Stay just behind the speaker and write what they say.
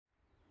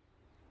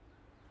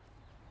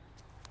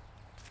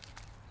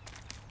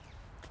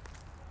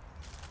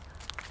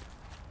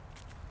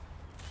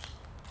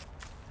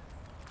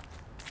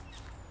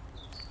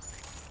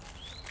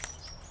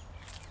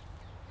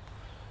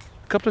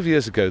couple of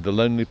years ago, the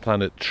Lonely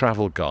Planet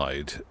travel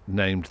guide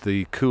named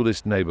the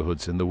coolest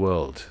neighbourhoods in the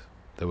world.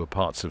 There were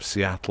parts of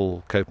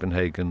Seattle,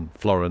 Copenhagen,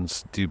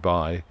 Florence,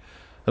 Dubai,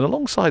 and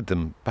alongside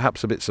them,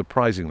 perhaps a bit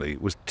surprisingly,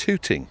 was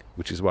Tooting,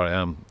 which is where I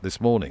am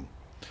this morning.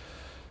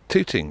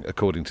 Tooting,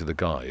 according to the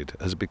guide,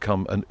 has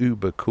become an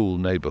uber-cool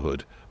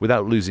neighbourhood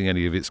without losing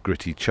any of its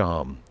gritty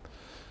charm.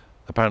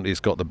 Apparently it's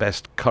got the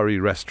best curry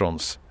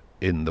restaurants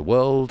in the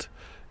world,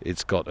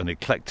 it's got an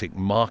eclectic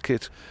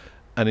market,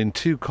 and in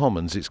 2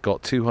 commons it's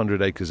got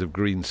 200 acres of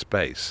green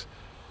space.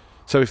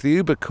 So if the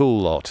uber-cool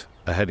lot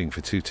are heading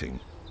for Tooting,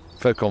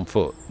 folk on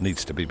foot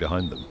needs to be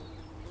behind them.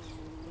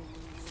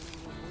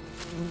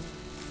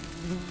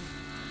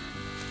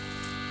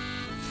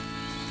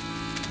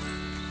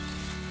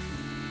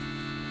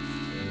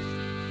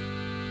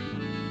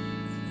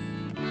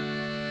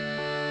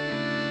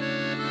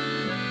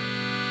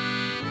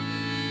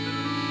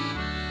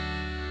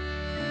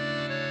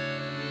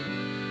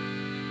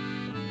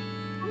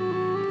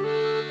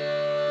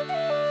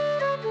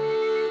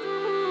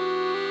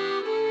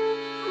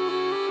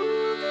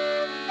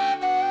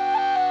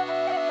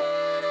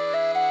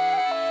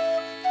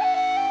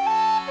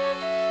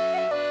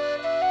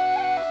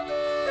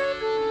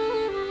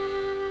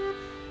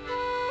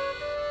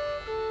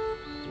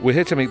 We're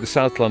here to meet the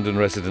South London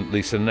resident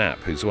Lisa Knapp,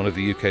 who's one of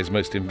the UK's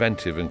most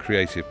inventive and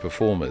creative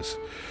performers.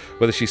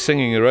 Whether she's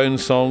singing her own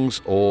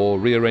songs or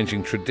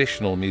rearranging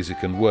traditional music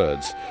and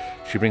words,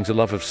 she brings a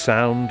love of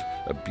sound,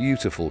 a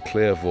beautiful,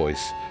 clear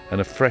voice,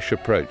 and a fresh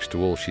approach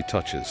to all she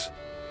touches.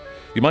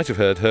 You might have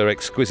heard her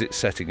exquisite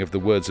setting of the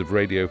words of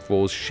Radio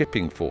 4's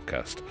shipping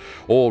forecast,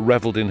 or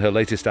revelled in her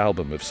latest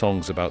album of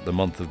songs about the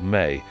month of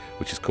May,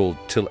 which is called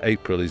Till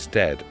April is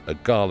Dead, a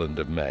garland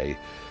of May.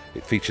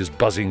 It features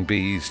buzzing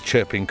bees,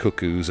 chirping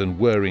cuckoos and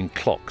whirring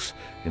clocks,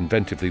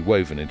 inventively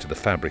woven into the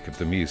fabric of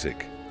the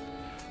music.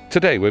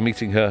 Today we're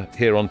meeting her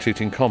here on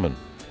Tooting Common,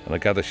 and I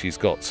gather she's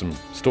got some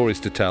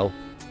stories to tell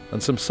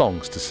and some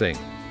songs to sing.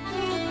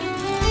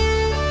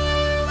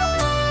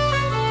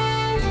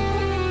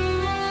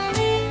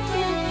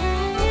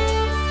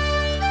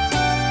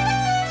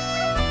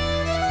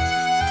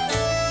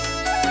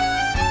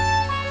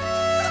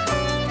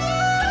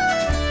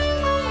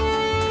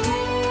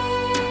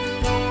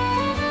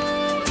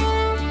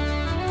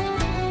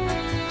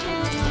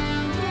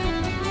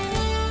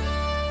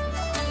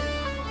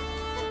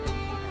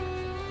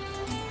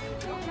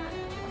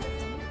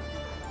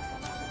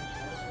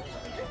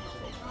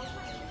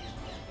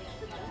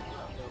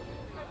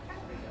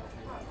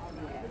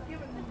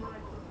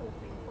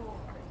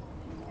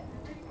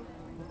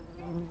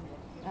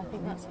 I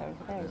think that's her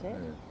over there, is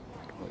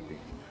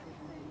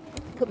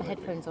it? Put my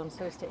headphones on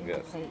so as to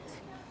indicate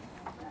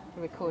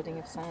the recording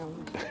of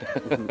sound.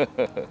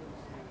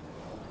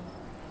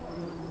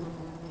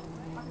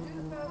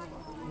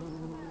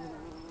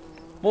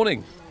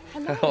 Morning.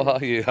 Hello. How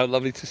are you? How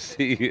lovely to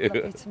see you.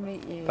 Lovely to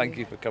meet you. Thank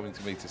you for coming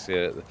to meet us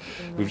here.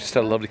 We've just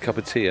had a lovely cup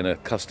of tea and a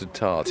custard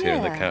tart here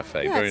in the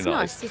cafe. Yeah, Very it's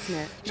nice. isn't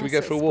it? Should we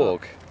go for a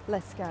walk?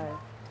 Let's go.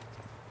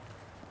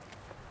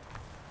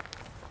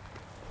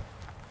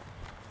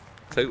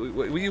 So,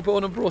 were you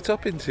born and brought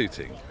up in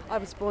Tooting? I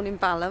was born in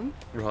Balham,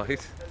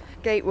 Right.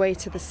 gateway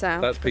to the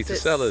south. That's Peter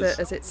Sellers.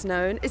 As it's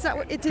known. Is that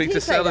what? Did Peter he say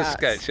Sellers that?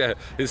 sketch, yeah.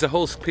 There's a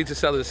whole Peter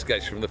Sellers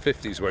sketch from the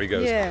 50s where he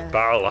goes, Yeah.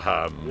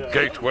 Balham,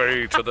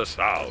 gateway to the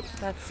south.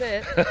 That's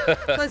it. So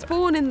I was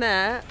born in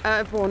there,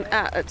 born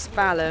at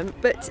Balham.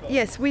 But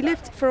yes, we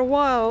lived for a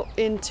while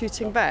in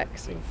Tooting Bec,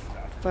 sort of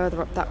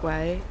further up that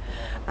way.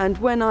 And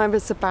when I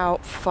was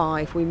about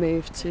 5, we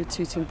moved to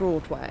Tooting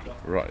Broadway.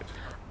 Right.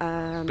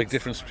 Big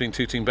difference between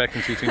Tooting Bec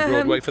and Tooting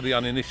Broadway for the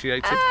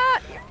uninitiated?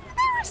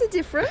 There is a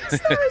difference.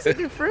 There is a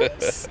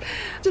difference.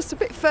 Just a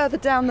bit further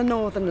down the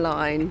Northern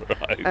Line.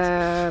 Right.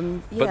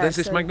 But there's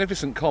this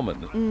magnificent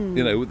common,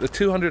 you know, with the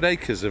 200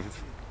 acres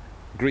of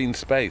green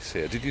space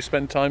here. Did you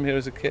spend time here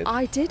as a kid?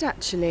 I did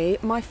actually.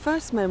 My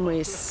first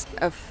memories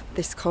of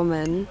this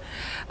common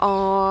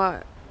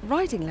are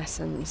riding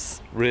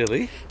lessons.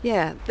 Really?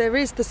 Yeah, there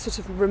is the sort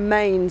of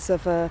remains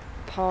of a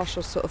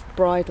partial sort of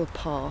bridle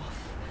path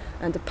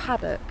and a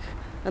paddock,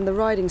 and the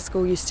riding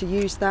school used to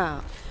use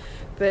that.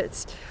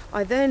 But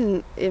I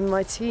then, in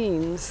my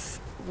teens,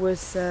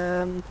 was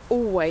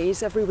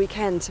always, every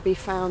weekend, to be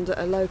found at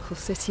a local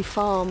city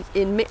farm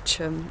in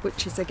Mitcham,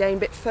 which is again a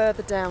bit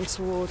further down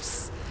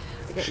towards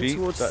Sheep,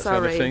 towards that Surrey.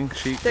 kind of thing?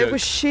 Sheep, There goats? were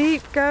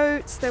sheep,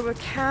 goats, there were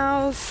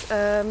cows,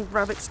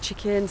 rabbits,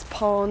 chickens,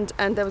 pond,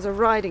 and there was a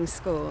riding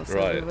school. So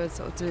Right. we were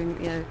sort of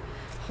doing,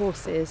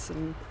 horses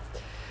and...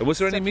 And was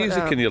there any stuff like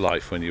music that. in your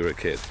life when you were a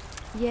kid?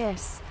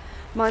 Yes.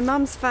 My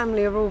mum's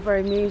family are all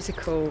very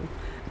musical.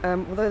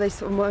 Although they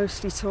sort of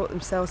mostly taught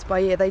themselves by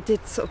ear, they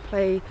did sort of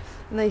play,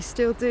 and they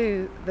still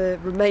do, the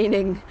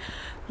remaining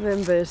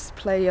members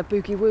play a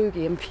boogie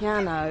woogie and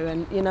piano,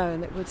 and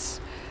and it was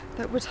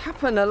that would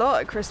happen a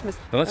lot at Christmas.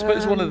 And I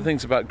suppose one of the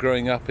things about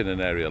growing up in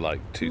an area like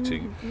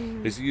Tooting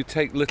is that you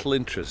take little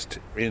interest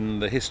in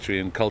the history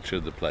and culture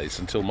of the place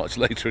until much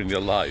later in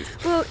your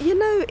life. Well, you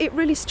know, it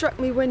really struck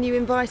me when you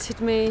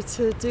invited me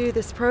to do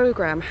this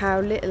programme how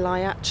little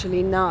I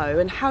actually know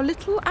and how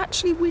little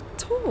actually we're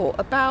taught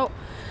about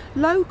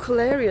local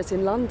areas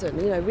in London.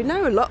 You know, we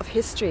know a lot of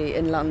history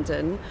in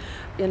London,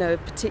 you know,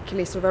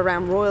 particularly sort of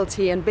around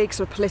royalty and big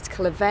sort of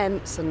political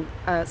events and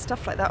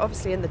stuff like that,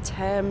 obviously in the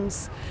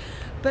Thames.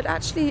 But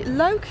actually,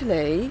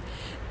 locally,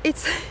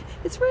 it's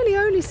really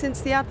only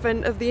since the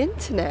advent of the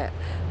internet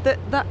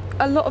that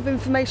a lot of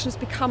information has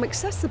become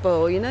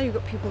accessible. You know, you've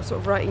got people sort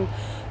of writing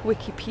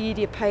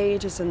Wikipedia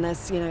pages, and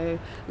there's, you know,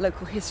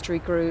 local history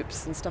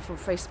groups and stuff on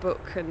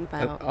Facebook and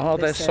about. Are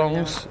there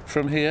songs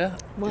from here?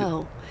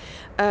 Well,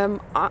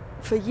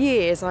 for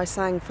years I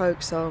sang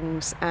folk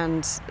songs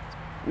and,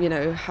 you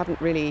know, hadn't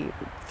really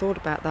thought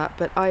about that.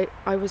 But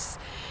I was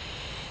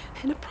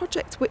in a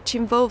project which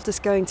involved us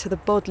going to the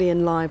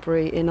Bodleian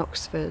Library in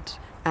Oxford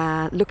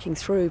and looking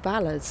through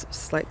ballads.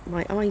 It's like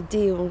my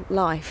ideal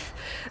life.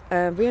 We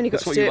only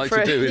got That's to what do you it like for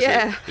to do, is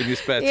it? In your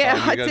spare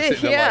time, you go and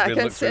sit in the library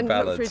and look through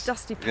ballads. Look through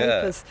dusty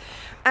papers.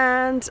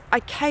 And I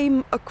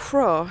came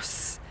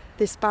across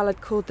this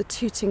ballad called The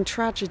Tooting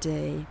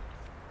Tragedy.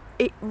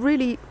 It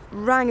really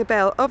rang a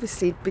bell,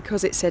 obviously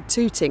because it said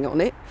Tooting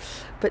on it,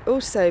 but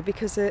also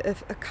because a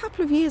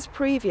couple of years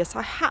previous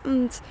I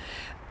happened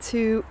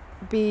to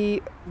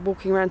be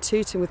walking around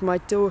Tooting with my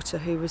daughter,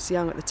 who was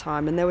young at the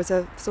time, and there was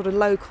a sort of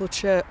local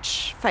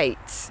church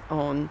fete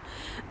on,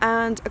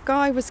 and a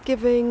guy was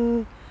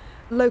giving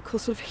local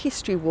sort of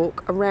history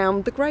walk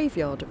around the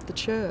graveyard of the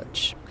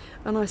church,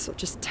 and I sort of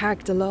just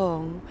tagged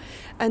along,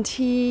 and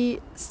he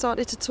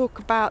started to talk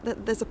about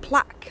that there's a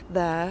plaque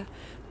there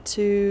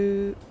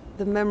to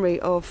the memory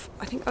of,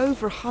 I think,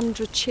 over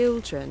 100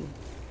 children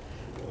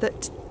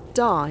that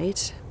died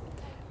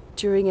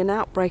during an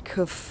outbreak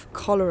of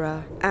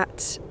cholera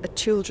at a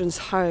children's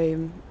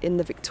home in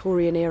the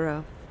Victorian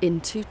era in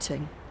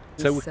Tooting.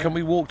 So can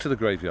we walk to the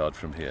graveyard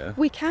from here?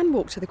 We can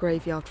walk to the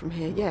graveyard from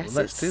here, yes.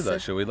 Well, let's do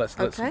that, shall we?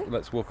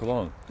 Let's walk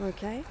along.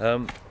 Okay.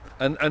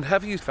 And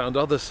have you found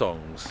other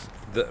songs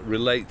that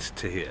relate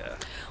to here?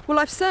 Well,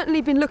 I've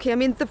certainly been looking. I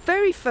mean, the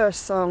very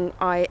first song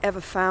I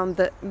ever found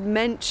that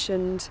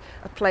mentioned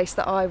a place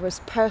that I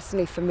was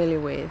personally familiar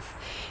with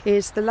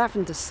is the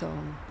Lavender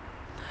Song.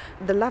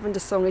 The Lavender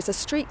Song is a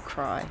street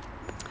cry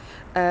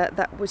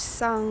that was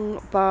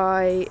sung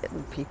by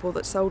people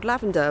that sold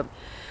lavender.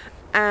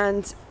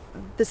 And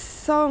the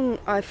song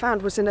I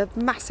found was in a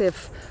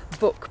massive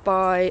book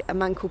by a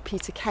man called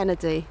Peter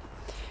Kennedy,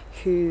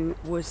 who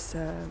was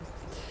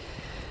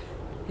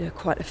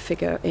quite a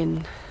figure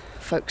in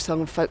folk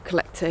song and folk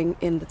collecting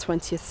in the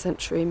 20th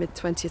century,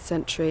 mid-20th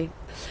century.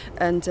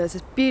 And there's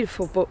this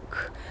beautiful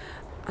book.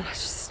 I was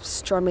just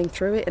strumming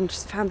through it and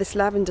just found this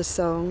lavender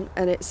song,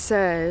 and it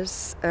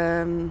says,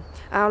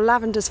 our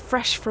lavender's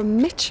fresh from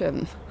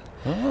Mitcham.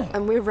 Oh.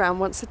 And we're round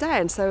once a day.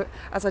 And so,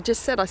 as I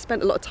just said, I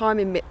spent a lot of time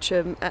in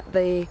Mitcham at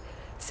the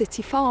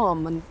city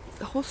farm and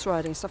horse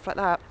riding and stuff like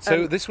that.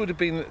 So this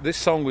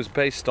song was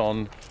based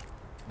on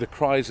the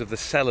cries of the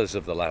sellers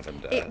of the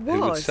lavender. It was.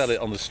 Who would sell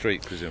it on the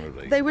street,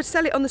 presumably. They would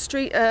sell it on the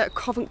street at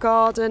Covent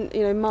Garden,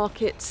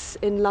 markets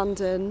in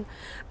London.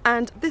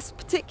 And this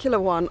particular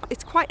one,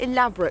 it's quite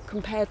elaborate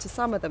compared to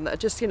some of them that are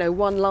just,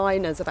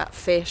 one-liners about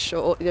fish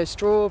or,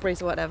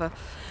 strawberries or whatever.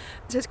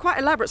 So it's quite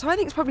elaborate. So I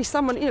think it's probably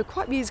someone,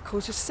 quite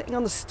musical, just sitting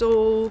on the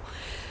stool,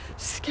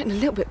 just getting a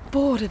little bit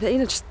bored of it,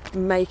 just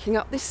making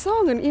up this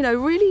song and,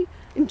 really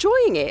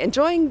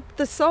enjoying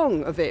the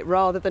song of it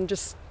rather than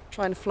just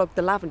trying to flog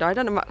the lavender. I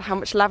don't know how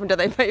much lavender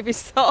they maybe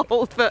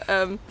sold, but...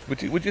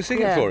 Would you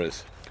sing it for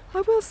us?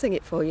 I will sing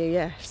it for you,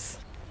 yes.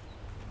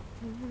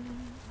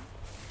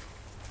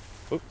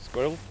 Oh,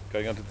 squirrel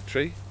going under the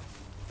tree.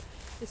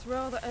 It's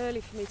rather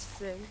early for me to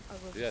sing, I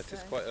will Yeah, say. it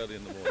is quite early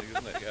in the morning,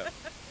 isn't it? Yeah,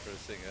 for a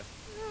singer.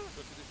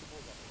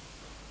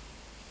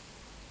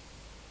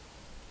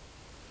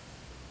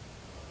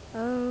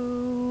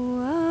 Oh,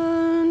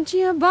 won't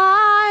you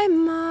buy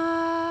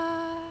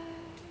my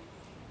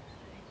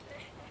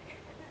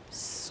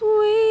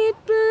sweet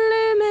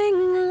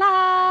blooming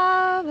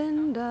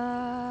lavender?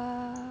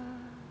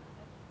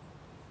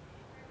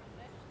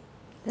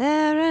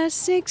 There are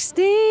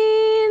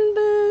 16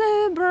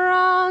 blue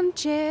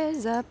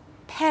branches, a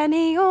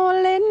penny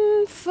all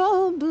in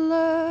full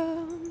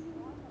bloom.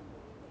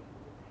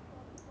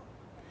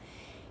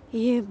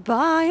 You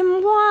buy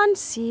 'em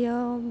once,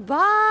 you'll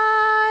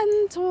buy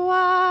 'em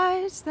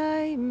twice.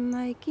 They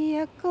make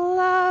your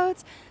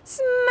clothes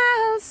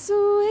smell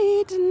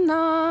sweet and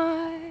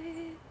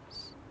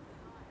nice.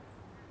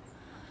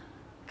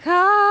 Come,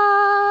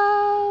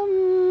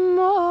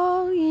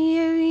 all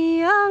you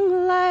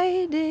young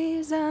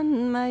ladies,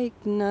 and make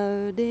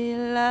no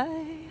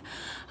delay.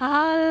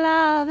 Our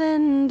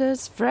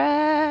lavender's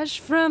fresh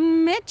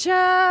from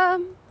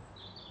Mitcham,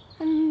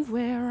 and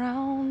we're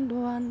round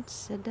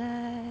once a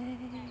day.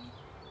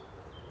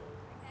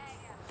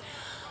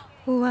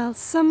 Well,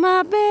 some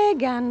are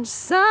big and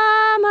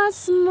some are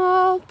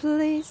small.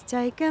 Please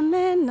take 'em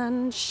in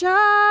and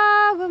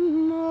show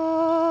 'em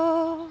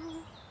all.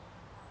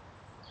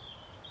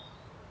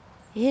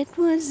 It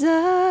was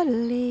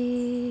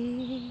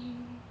early.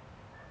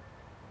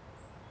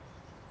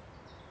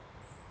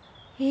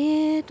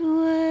 It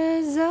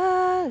was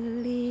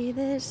early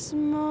this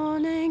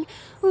morning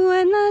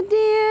when the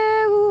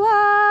dew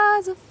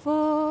was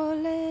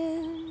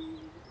a-falling.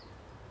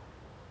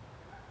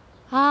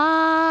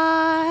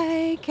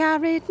 I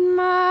carried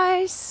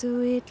my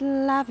sweet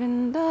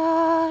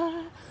lavender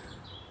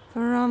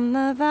from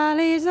the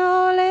valleys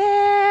all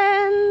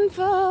in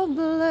full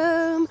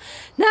bloom.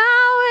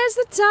 Now is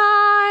the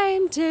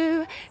time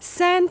to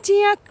scent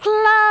your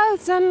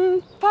clothes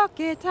and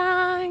pocket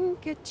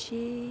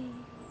handkerchiefs,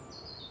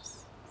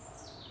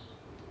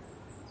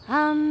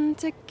 and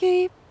to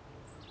keep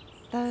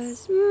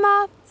those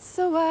moths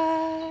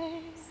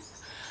away.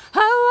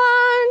 Oh,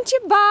 won't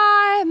you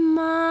buy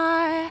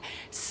my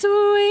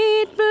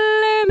sweet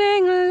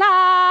blooming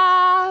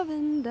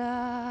lavender?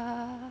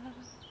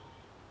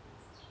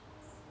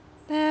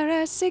 There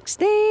are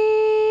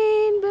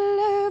 16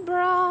 blue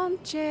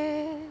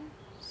branches,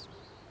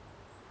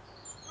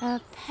 a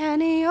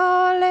penny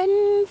all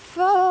in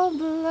full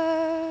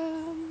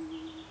bloom.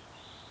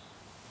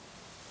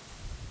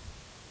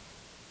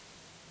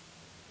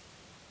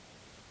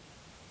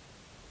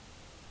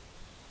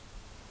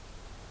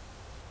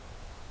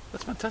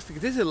 That's fantastic.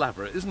 It is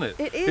elaborate, isn't it?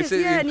 It is,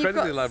 it's yeah, and you've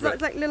incredibly got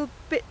elaborate. like little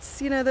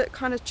bits, you know, that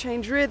kind of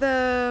change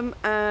rhythm,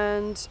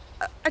 and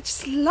I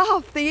just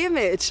love the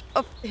image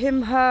of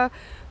her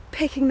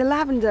picking the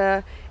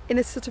lavender in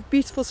a sort of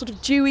beautiful, sort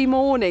of dewy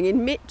morning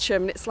in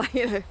Mitcham, and it's like,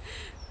 you know,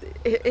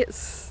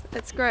 it's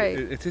great.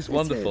 It is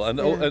wonderful, is,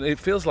 and it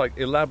feels like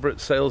elaborate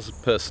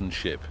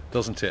salespersonship,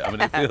 doesn't it? I mean,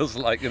 it feels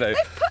like, you know,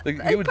 They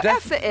put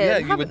effort in, yeah,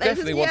 you would haven't they?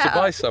 definitely want to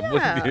buy some,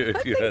 wouldn't you, if I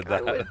you think heard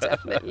that? I would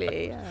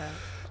definitely, yeah.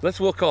 Let's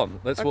walk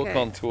on. Let's walk Okay.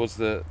 on towards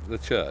the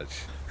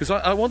church, because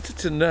I wanted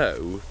to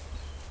know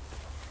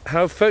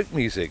how folk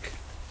music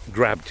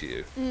grabbed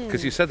you,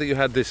 because you said that you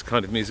had this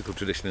kind of musical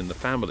tradition in the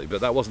family,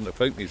 but that wasn't a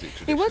folk music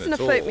tradition. It wasn't a at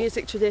folk all.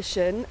 music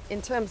tradition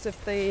in terms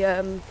of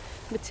the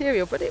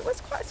material, but it was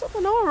quite sort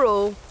of an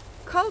oral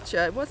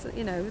culture. It wasn't,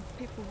 you know,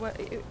 people were.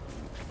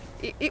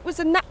 It was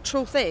a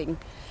natural thing,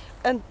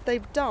 and they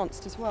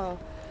danced as well.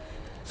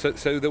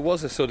 So there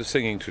was a sort of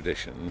singing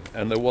tradition,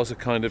 and there was a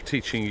kind of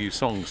teaching you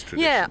songs tradition.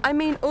 Yeah, I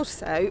mean,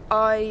 also,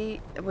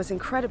 I was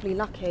incredibly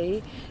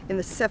lucky in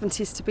the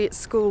 70s to be at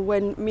school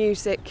when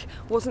music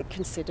wasn't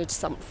considered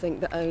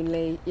something that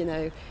only, you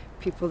know,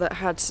 people that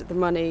had the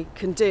money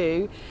can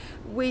do.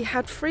 We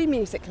had free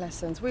music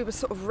lessons. We were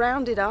sort of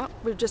rounded up.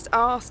 We were just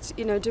asked,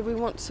 you know, do we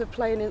want to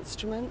play an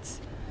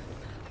instrument?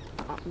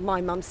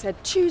 My mum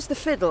said, choose the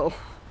fiddle,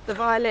 the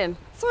violin.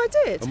 So I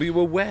did. And were you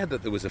aware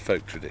that there was a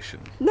folk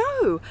tradition?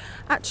 No,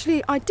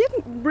 actually, I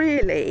didn't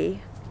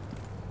really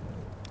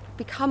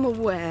become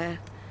aware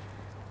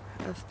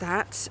of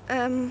that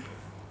until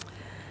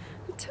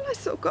I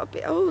sort of got a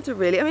bit older,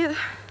 really. I mean,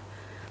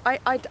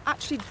 I'd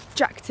actually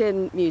jacked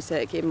in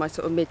music in my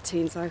sort of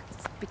mid-teens. I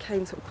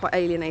became sort of quite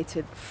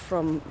alienated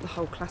from the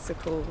whole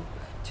classical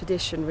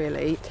tradition,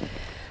 really.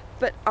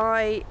 But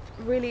I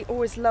really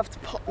always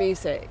loved pop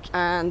music,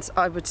 and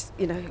I would,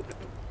 you know,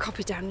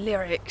 copy down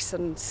lyrics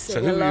and sing So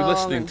who were you along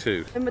listening and-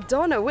 to? and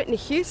Madonna, Whitney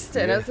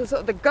Houston, Yeah. as the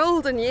sort of the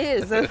golden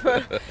years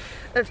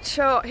of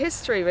chart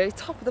history, really,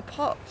 top of the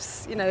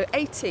pops, you know,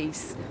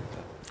 80s.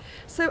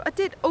 So I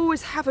did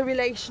always have a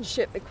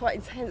relationship, a quite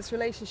intense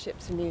relationship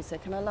to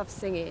music, and I love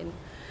singing.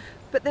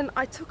 But then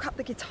I took up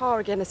the guitar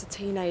again as a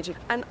teenager,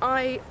 and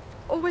I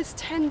always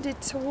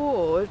tended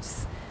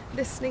towards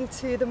listening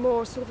to the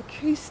more sort of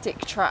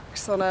acoustic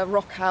tracks on a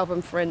rock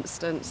album, for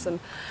instance. And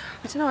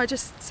I don't know, I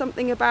just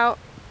something about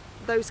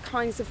those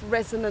kinds of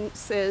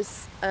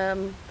resonances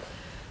that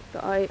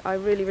I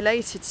really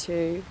related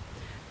to.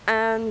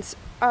 And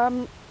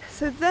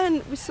so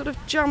then we sort of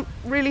jump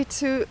really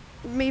to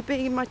me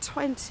being in my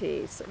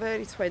 20s, sort of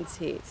early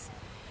 20s.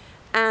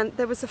 And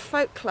there was a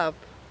folk club.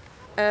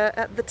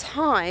 At the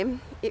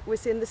time, it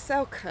was in the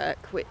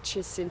Selkirk, which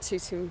is in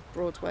Tooting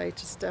Broadway,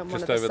 just down one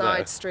Just of the over side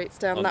there. streets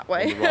down On- that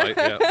way. on the right,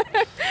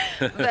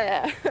 yeah.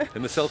 There.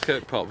 In the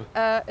Selkirk pub.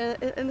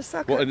 In the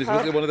Selkirk What, and was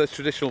pub. it one of those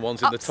traditional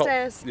ones in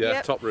Upstairs, the top? Yeah,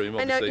 yep. top room,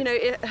 I know, obviously. you know,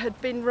 it had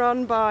been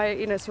run by,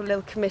 you know, sort of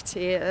little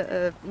committee,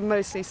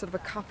 mostly sort of a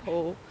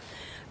couple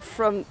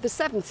from the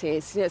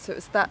 70s, you know, so it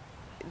was that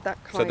kind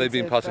So they've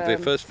been part of their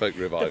first folk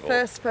the revival.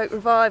 first folk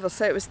revival.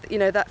 So it was, you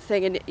know, that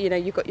thing, and you know,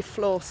 you got your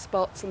floor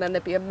spots, and then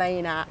there'd be a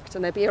main act,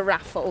 and there'd be a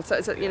raffle. So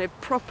it's a, you know,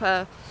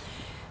 proper,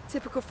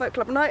 typical folk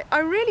club. And I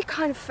really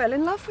kind of fell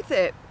in love with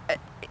it,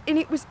 and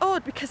it was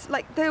odd because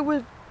like there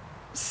were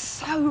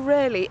so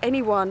rarely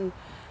anyone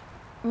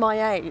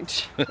my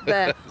age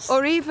there,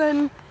 or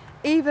even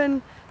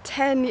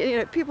 10. You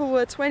know, people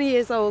were 20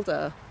 years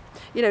older.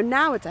 You know,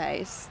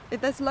 nowadays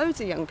there's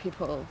loads of young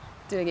people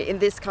doing it in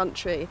this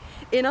country.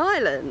 In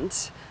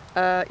Ireland,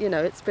 you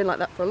know, it's been like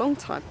that for a long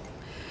time.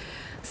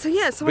 So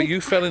But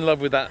you fell in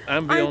love with that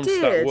ambience,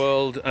 that did.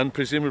 world, and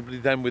presumably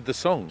then with the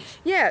songs.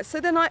 Yeah, so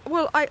then I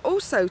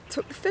also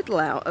took the fiddle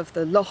out of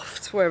the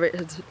loft where it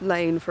had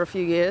lain for a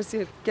few years,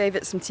 gave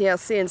it some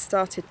TLC and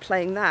started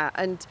playing that.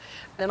 And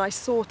then I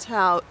sought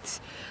out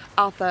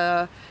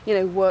other,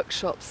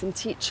 workshops and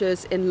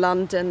teachers in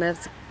London.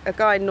 There's a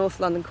guy in North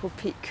London called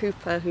Pete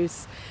Cooper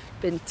who's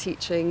been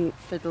teaching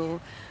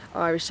fiddle,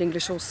 Irish,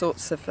 English, all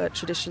sorts of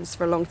traditions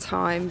for a long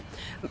time.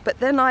 But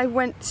then I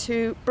went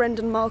to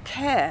Brendan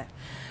Mulcair,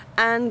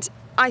 and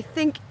I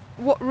think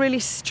what really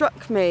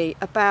struck me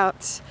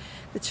about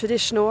the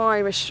traditional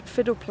Irish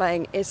fiddle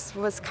playing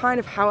was kind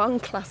of how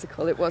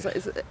unclassical it was.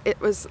 It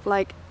was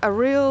like a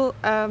real...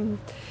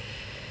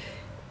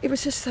 it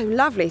was just so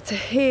lovely to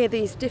hear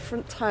these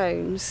different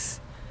tones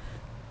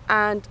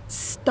and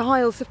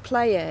styles of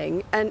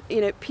playing, and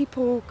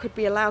people could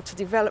be allowed to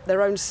develop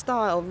their own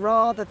style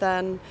rather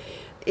than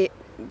it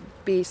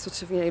be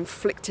sort of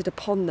inflicted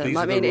upon them. These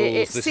are the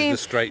rules. This is the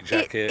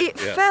straitjacket.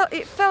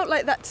 It felt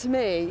like that to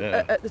me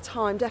at the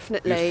time,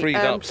 definitely. You freed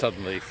up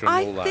suddenly from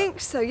all that. I think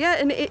so,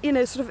 yeah, and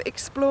sort of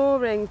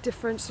exploring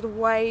different sort of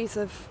ways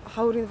of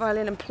holding the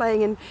violin and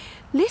playing and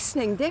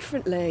listening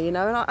differently, and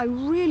I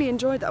really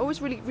enjoyed that. I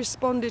always really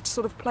responded to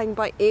sort of playing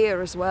by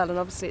ear as well, and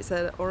obviously it's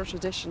an oral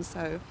tradition,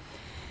 so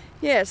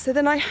yeah. So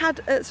then I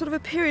had sort of a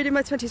period in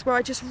my 20s where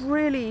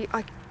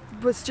I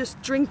was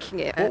just drinking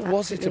it. What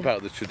was it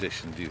about the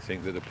tradition, do you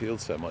think, that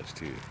appealed so much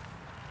to you?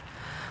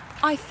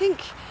 I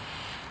think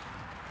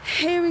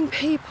hearing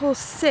people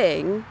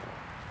sing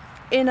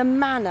in a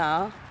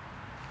manner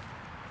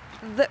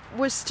that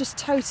was just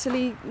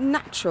totally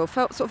natural,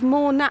 felt sort of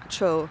more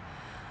natural.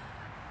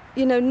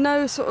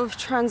 No sort of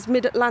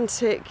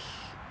trans-mid-Atlantic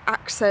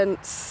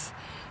accents,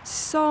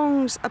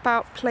 songs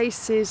about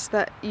places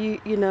that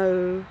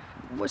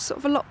were sort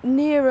of a lot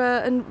nearer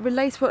and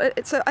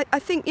relatable. So I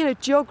think,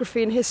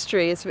 geography and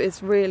history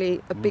is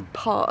really a big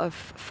part of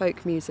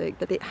folk music,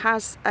 that it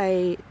has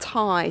a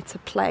tie to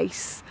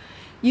place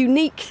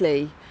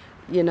uniquely,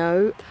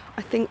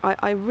 I think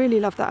I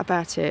really love that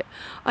about it.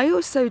 I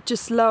also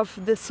just love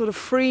the sort of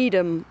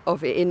freedom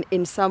of it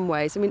in some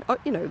ways. I mean,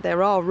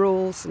 there are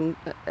rules and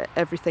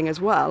everything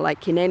as well,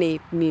 like in any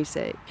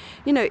music.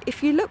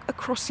 If you look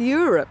across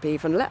Europe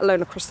even, let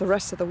alone across the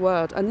rest of the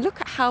world, and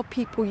look at how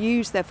people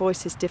use their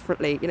voices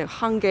differently,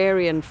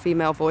 Hungarian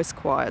female voice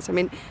choirs. I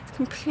mean, it's a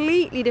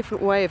completely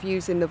different way of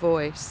using the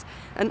voice,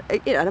 and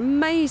an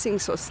amazing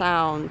sort of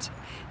sound.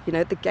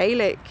 The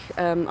Gaelic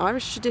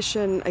Irish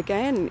tradition,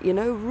 again,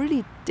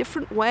 really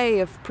different way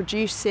of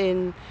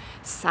producing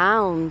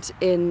sound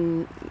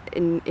in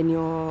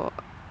your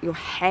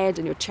head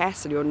and your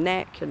chest and your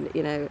neck, and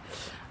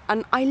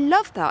and I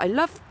love that. I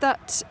love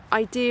that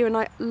idea, and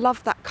I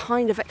love that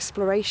kind of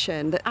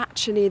exploration, that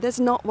actually there's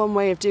not one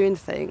way of doing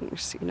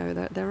things.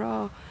 There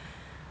are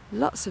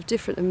lots of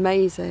different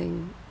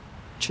amazing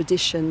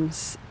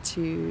traditions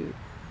to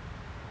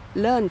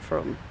learn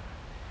from.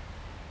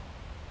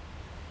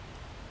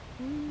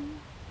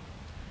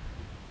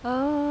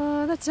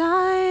 Oh, the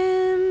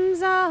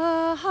times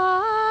are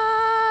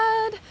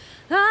hard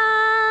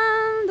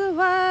and the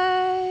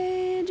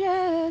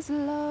wages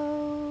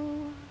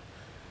low.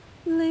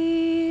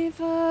 Leave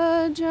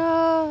her,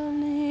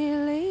 Johnny,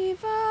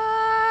 leave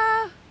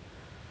her.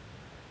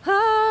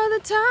 Oh, the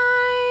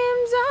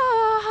times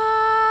are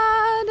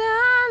hard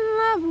and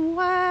the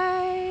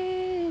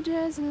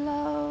wages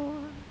low.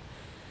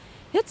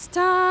 It's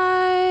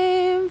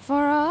time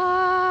for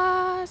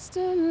us to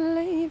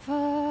leave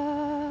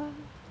her.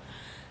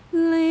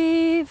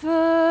 Leave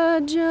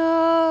her,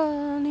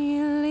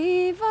 Johnny,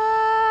 leave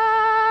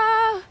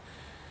her.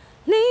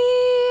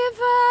 Leave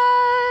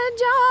her,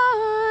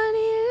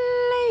 Johnny,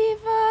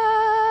 leave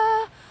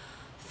her.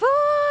 For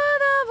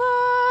the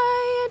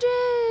voyage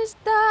is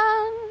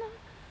done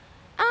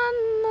and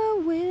the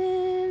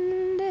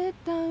wind it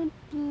don't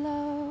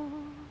blow.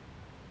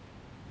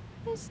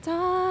 It's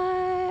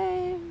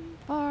time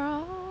for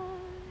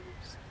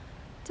us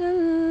to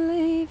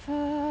leave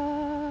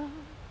her.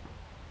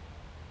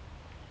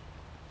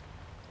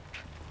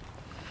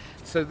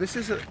 So this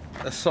is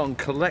a song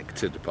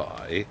collected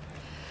by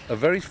a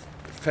very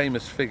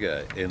famous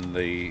figure in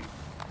the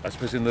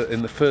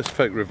first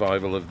folk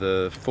revival of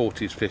the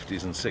 40s,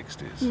 50s and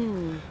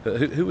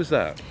 60s. Who was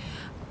that?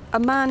 A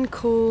man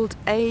called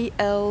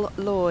A.L.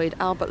 Lloyd,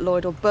 Albert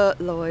Lloyd, or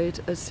Bert Lloyd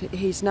as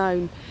he's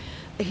known.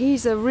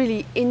 He's a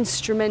really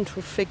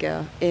instrumental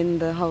figure in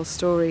the whole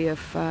story of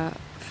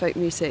folk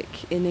music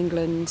in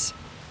England,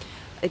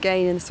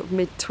 again in the sort of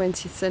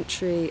mid-20th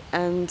century.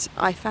 And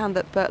I found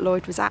that Bert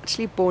Lloyd was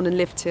actually born and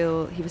lived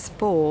till he was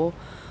 4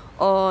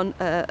 on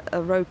a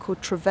road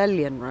called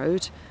Trevelyan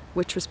Road,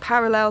 which was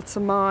parallel to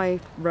my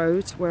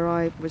road where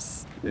I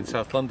was in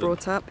South London,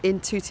 brought up,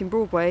 in Tooting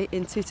Broadway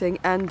in Tooting.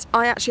 And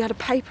I actually had a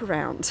paper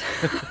round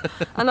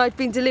and I'd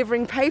been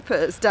delivering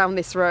papers down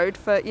this road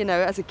for,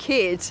 as a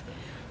kid,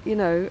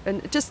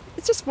 and it's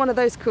just one of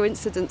those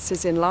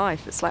coincidences in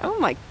life. It's like, oh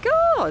my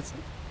God.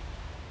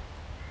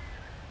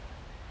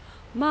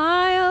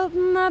 My old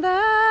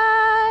mother,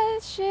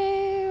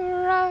 she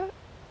wrote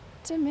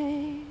to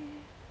me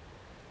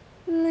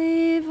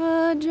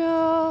Lever,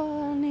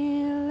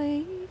 Johnny,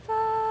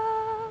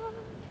 lever.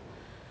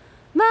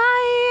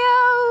 My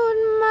old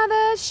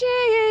mother,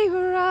 she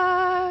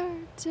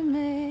wrote to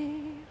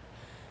me,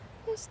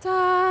 it's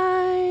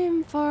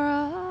time for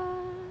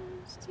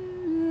us to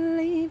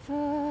leave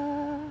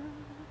her.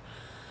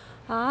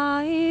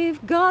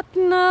 I've got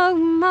no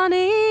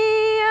money,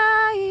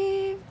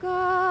 I've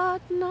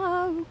got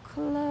no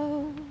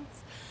clothes.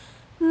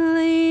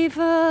 Leave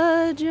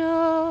her,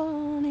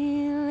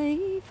 Johnny,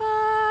 leave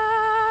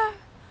her.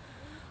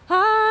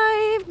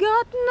 I've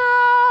got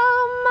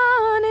no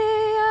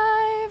money,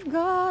 I've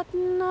got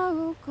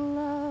no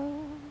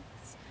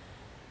clothes.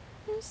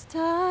 It's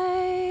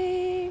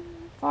time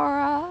for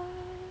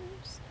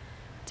us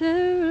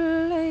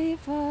to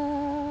leave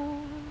her.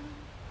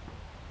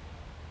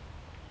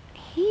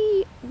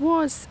 He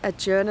was a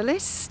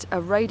journalist,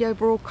 a radio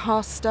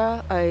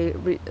broadcaster, a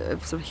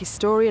sort of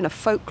historian, a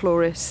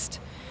folklorist.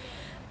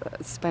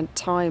 Spent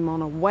time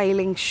on a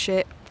whaling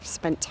ship,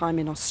 spent time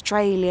in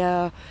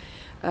Australia,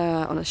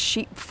 on a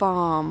sheep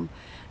farm,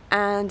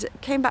 and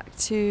came back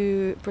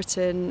to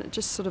Britain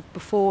just sort of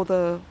before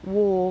the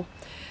war.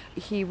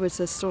 He was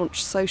a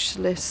staunch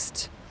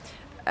socialist,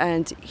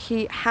 and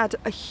he had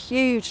a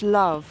huge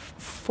love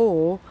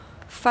for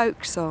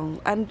folk song,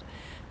 and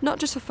not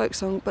just for folk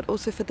song, but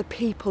also for the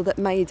people that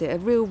made it, a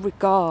real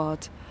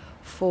regard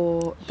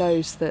for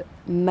those that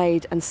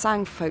made and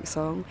sang folk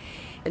song.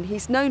 And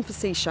he's known for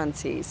sea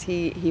shanties.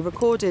 He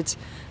recorded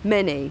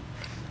many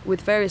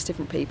with various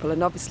different people,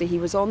 and obviously he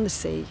was on the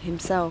sea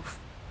himself.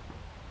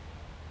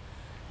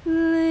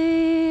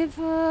 Leave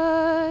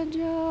her,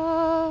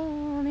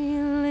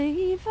 Johnny,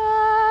 leave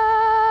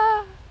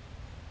her.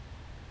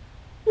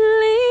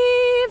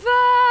 Leave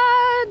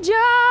her,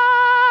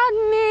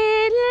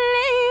 Johnny,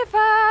 leave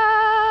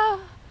her.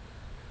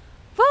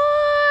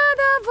 For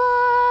the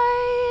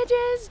voyage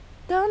is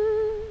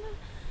done,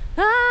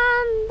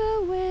 and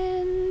the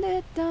wind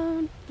it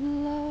don't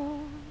blow.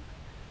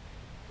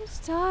 It's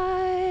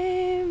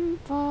time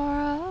for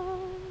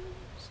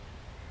us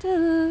to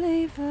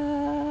leave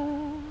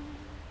her.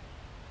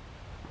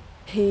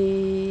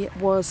 He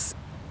was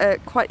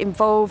quite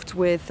involved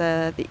with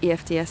the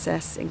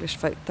EFDSS, English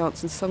Folk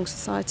Dance and Song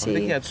Society. I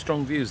think he had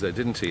strong views though,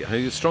 didn't he?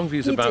 He had strong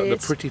views about the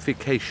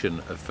prettification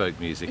of folk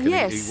music, and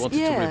yes, he wanted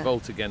to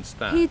revolt against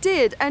that. He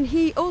did, and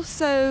he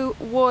also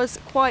was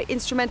quite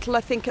instrumental,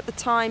 I think, at the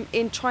time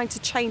in trying to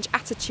change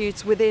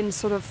attitudes within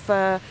sort of,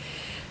 the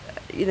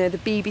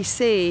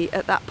BBC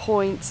at that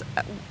point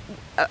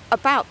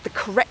about the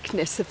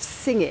correctness of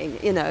singing,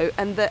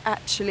 and that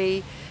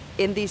actually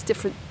in these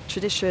different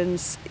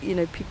traditions,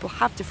 people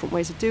have different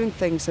ways of doing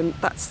things, and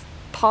that's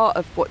part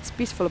of what's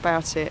beautiful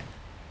about it.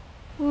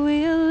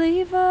 We'll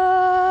leave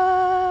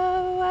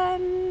her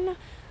when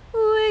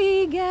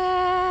we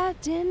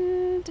get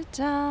into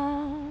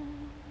town.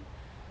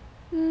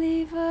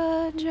 Leave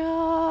her,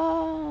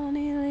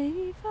 Johnny,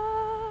 leave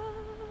her.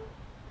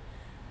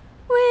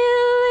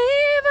 We'll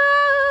leave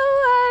her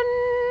when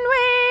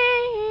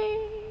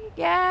we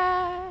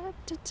get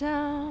to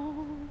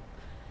town.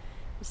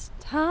 It's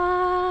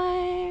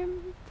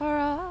time for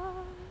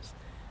us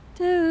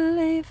to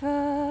leave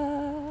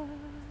her.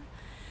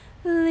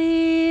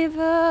 Leave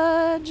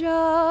her,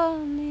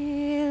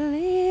 Johnny,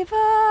 leave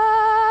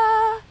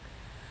her.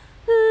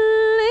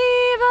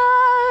 Leave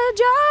her,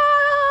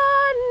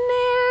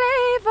 Johnny,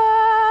 leave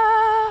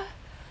her.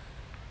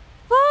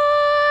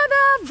 For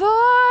the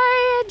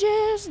voyage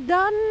is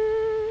done,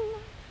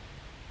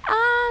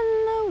 and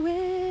the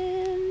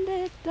wind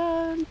it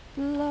don't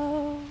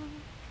blow.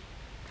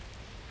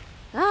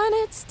 And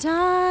it's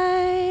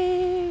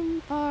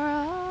time for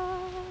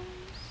us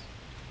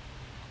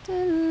to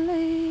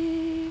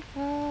leave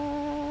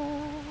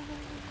her.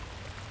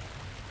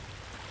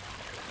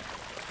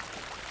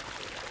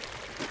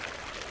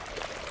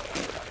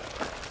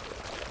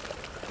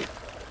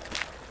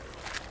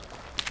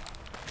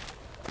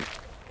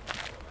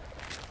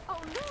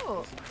 Oh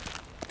look!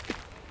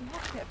 You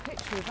have to get a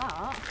picture of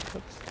that.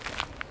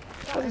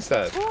 What is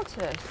that?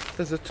 Tortoise.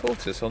 There's a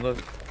tortoise on a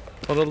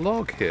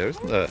log here,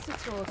 isn't there? It's a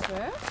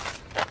tortoise.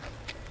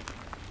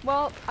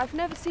 Well, I've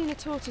never seen a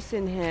tortoise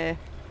in here,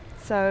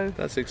 so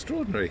That's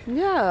extraordinary.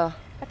 yeah.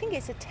 I think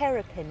it's a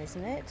terrapin,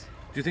 isn't it?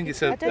 Do you think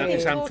it's I don't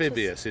it's think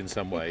amphibious in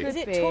some way? Is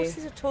it be.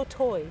 tortoise or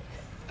tortoise?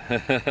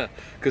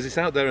 Because it's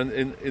out there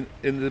in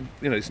the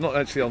it's not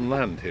actually on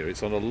land here.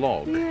 It's on a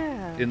log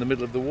Yeah. in the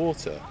middle of the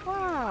water,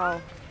 Wow.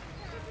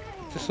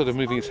 just sort of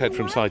moving its head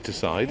from side to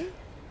side,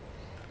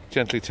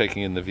 gently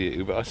taking in the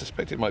view. But I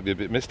suspect it might be a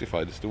bit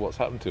mystified as to what's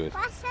happened to it.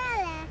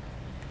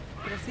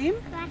 Prosím?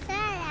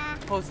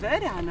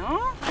 Pozvedá,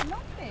 no?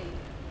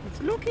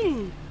 It's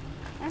looking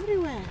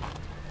everywhere.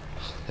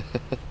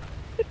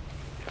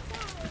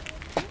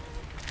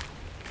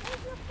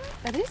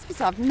 That is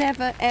bizarre. I've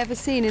never ever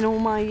seen in all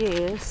my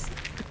years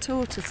a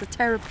tortoise, a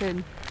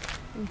terrapin.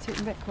 Into it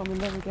in Beckcombe, and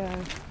there we go.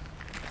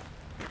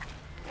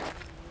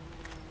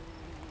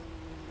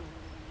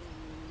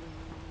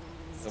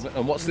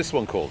 And what's this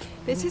one called?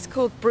 This is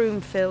called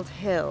Broomfield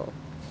Hill,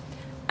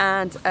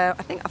 And I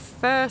think I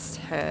first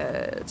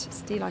heard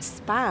Steeleye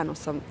Span or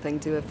something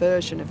do a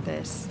version of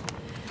this.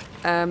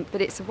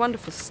 But it's a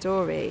wonderful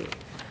story.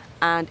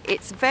 And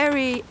it's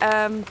very,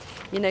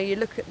 you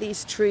look at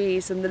these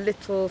trees and the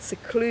little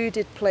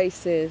secluded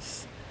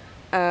places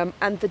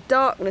and the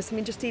darkness. I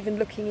mean, just even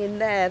looking in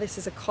there, this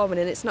is a common,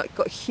 and it's not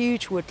got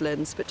huge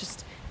woodlands, but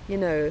just,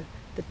 the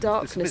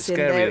darkness in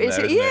there. It's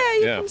a bit scary in there, Yeah, isn't it? you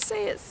can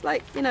see it's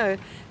like,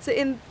 so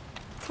in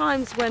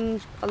times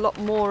when a lot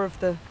more of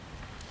the,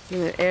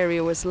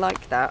 area was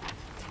like that,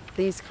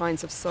 these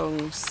kinds of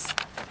songs,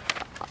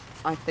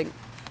 I think,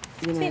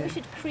 Do you think we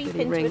should creep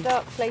really into ring. a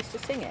dark place to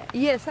sing it?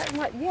 Yes, that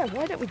might,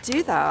 why don't we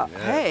do that? Yeah,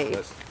 Hey,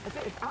 let's- a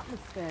bit of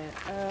atmosphere.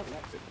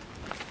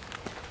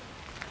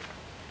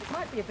 It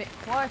might be a bit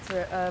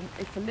quieter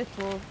if a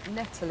little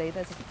Netterley,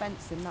 there's a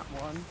fence in that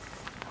one.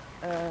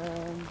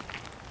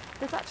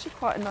 There's actually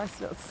quite a nice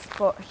little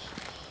spot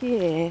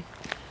here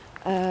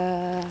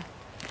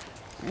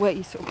where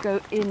you sort of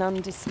go in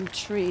under some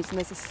trees, and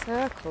there's a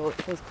circle.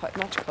 It feels quite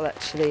magical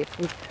actually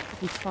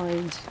if we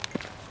find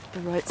the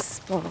right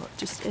spot,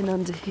 just in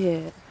under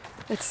here.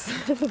 It's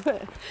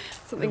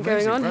something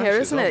going Amazing on here,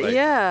 branches, isn't aren't it? they?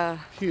 Yeah.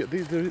 Here,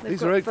 these They've are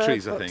got oak bird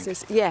trees, I think.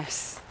 boxes.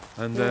 Yes.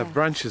 And Yeah.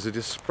 branches are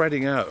just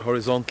spreading out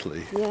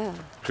horizontally, Yeah.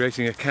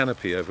 creating a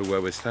canopy over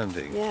where we're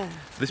standing. Yeah.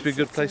 This be a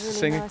good It's place to really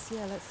sing it? nice.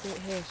 Yeah, let's do it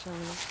here, shall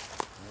we?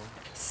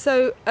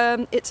 So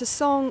it's a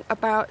song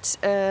about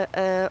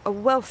a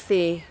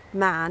wealthy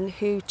man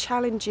who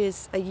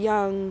challenges a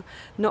young,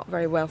 not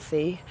very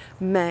wealthy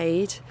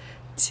maid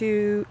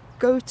to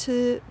go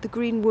to the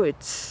Green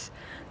Woods.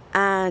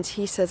 And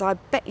he says, I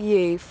bet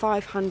you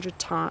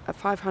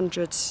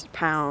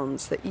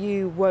 £500 that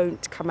you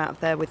won't come out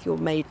there with your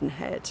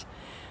maidenhead.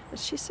 And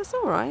she says,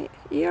 all right,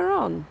 you're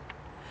on.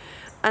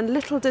 And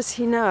little does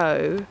he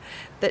know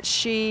that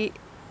she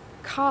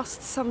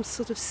casts some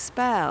sort of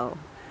spell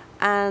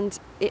and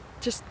it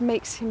just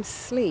makes him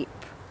sleep.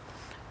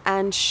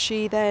 And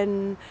she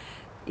then,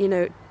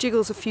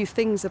 jiggles a few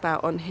things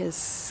about on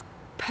his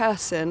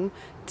person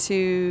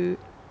to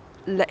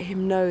let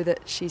him know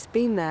that she's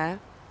been there.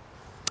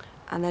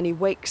 And then he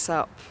wakes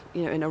up,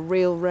 in a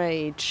real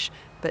rage,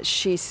 but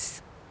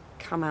she's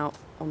come out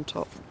on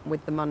top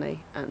with the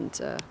money, and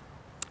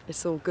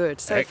it's all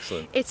good. So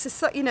Excellent.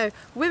 it's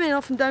women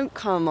often don't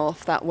come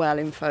off that well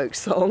in folk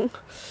song.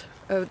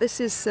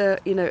 This is,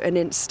 an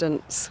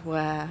instance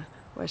where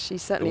she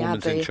certainly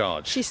woman's in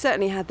charge. She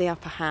certainly had the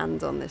upper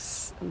hand on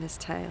this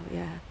tale.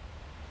 Yeah.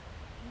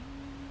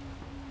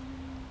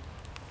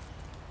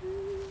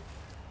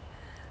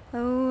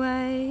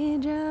 Away,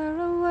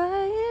 Joe,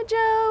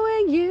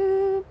 with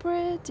you,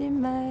 pretty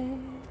maid.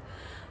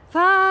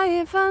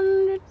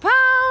 £500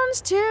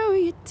 to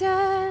your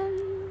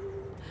 10.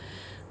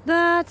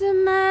 That a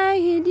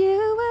maid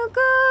you will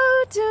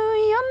go to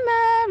yon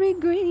merry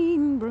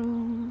green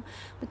broom,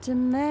 but a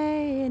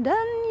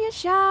maiden you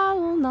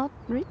shall not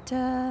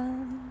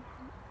return.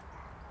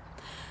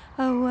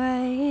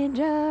 Away,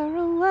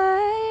 Joe,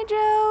 with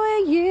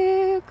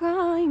you,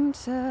 kind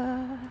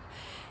sir.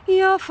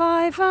 Your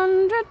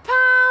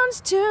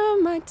 £500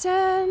 to my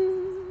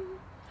 10.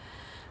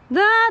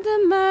 That a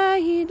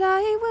maid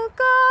I will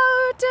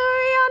go to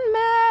yon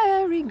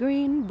merry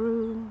green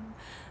broom,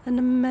 and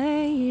a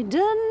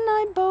maiden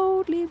I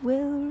boldly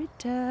will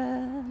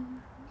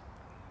return.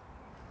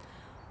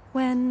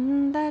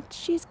 When that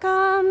she's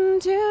come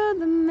to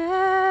the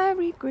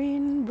merry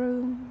green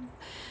broom,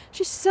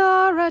 she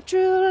saw her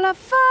true love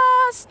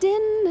fast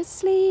in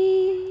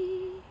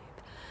asleep,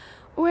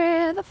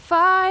 with a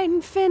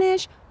fine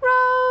finish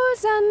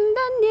rose and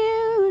a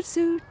new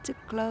suit of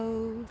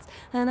clothes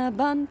and a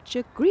bunch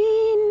of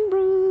green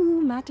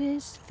broom at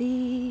his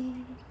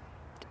feet.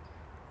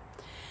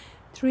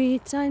 3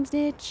 times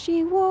did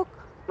she walk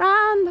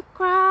round the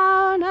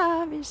crown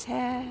of his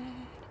head,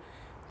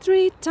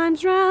 3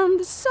 times round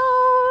the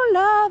sole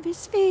of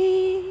his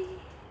feet.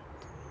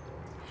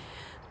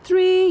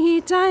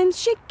 3 times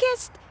she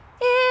kissed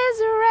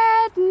his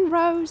red and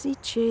rosy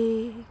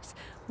cheeks,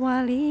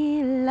 while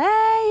he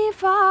lay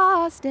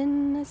fast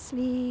in a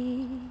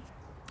sleep.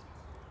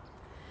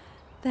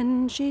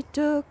 Then she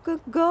took a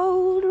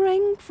gold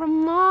ring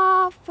from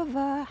off of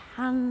her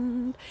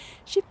hand,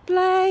 she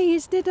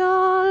placed it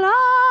all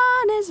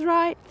on his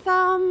right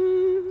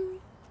thumb,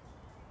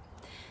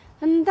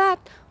 and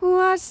that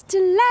was to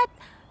let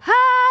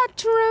her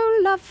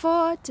true love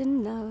for to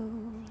know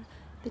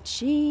that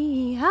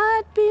she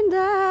had been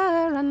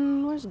there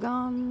and was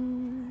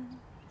gone.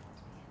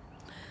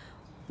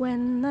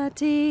 When that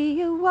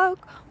he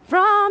awoke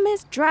from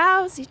his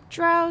drowsy,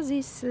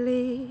 drowsy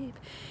sleep,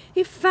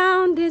 he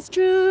found his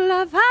true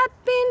love had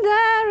been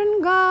there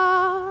and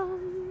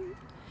gone.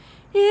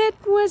 It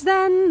was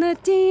then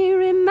that he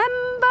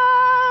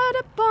remembered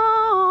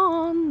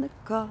upon the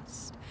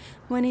cost,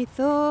 when he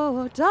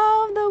thought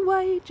of the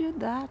wager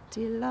that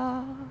he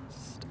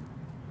lost.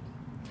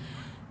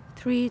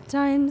 3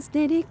 times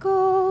did he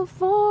call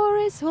for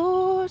his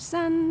horse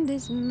and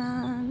his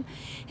man,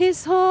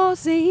 his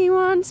horse he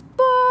once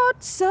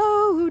bought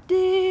so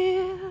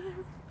dear.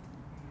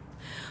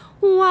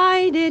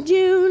 Why did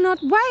you not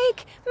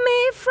wake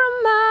me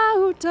from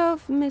out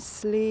of my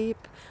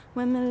sleep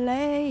when my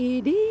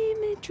lady,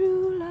 my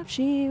true love,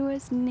 she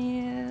was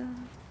near?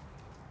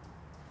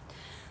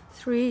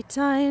 3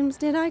 times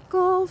did I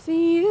call for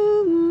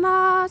you,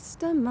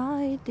 master,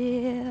 my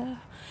dear.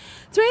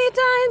 3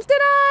 times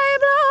did I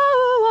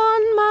blow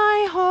on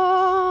my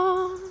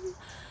horn,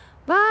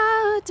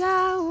 but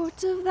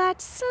out of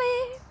that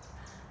sleep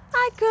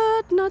I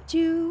could not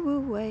you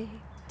awake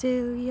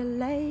till your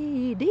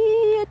lady,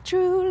 your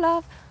true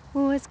love,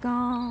 was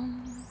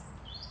gone.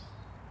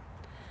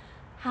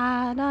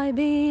 Had I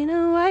been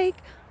awake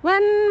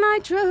when my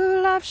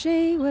true love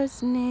she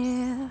was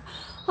near,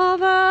 of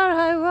her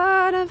I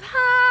would have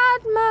had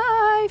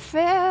my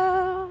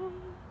fill.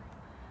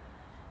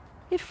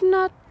 If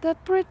not the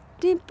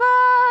pretty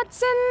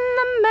birds in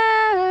the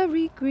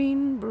merry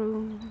green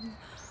broom,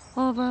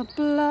 of her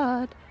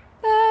blood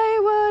they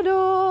would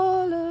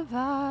all have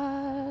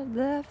had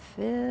their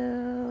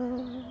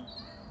fill.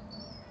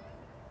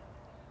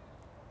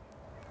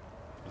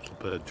 Little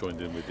bird joined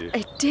in with you.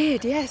 It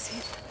did, yes.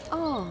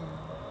 Oh.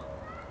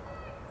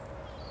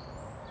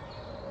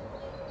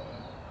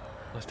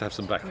 Nice to have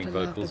some backing I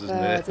love vocals, the isn't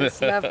birds. it?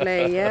 It's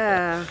lovely,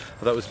 yeah.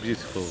 Well, that was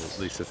beautiful,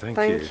 Lisa. Thank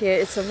you. Thank you.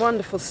 It's a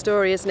wonderful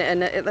story, isn't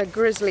it? And a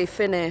grisly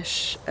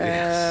finish.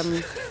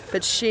 Yes.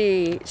 But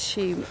she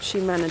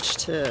managed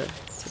to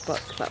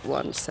buck that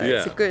one, so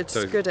it's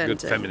a good ending.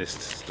 Good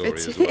feminist story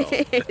It as well.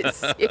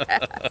 is,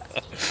 yeah.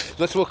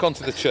 Let's walk on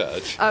to the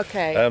church.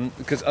 Okay.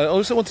 Because I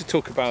also want to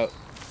talk about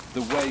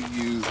the way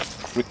you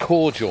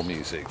record your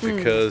music,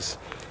 because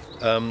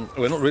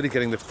we're not really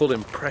getting the full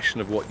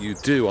impression of what you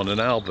do on an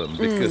album,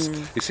 because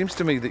it seems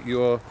to me that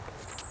you're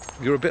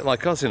a bit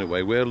like us in a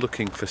way. We're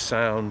looking for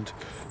sound,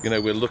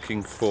 we're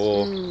looking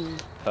for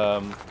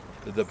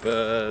the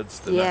birds,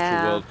 the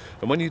natural world.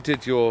 And when you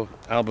did your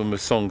album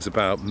of songs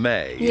about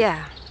May,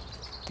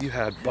 you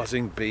had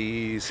buzzing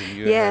bees and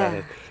you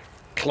had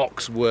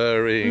clocks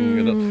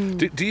whirring. And,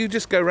 do you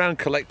just go around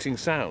collecting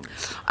sounds?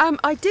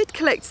 I did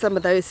collect some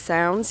of those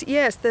sounds.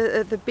 Yes,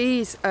 the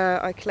bees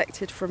I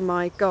collected from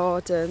my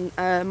garden,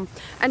 and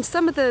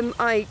some of them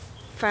I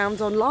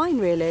found online,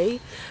 really.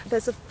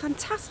 There's a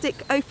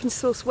fantastic open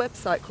source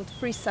website called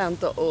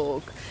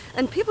freesound.org,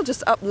 and people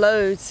just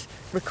upload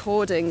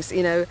recordings,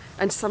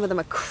 and some of them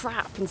are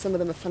crap and some of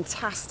them are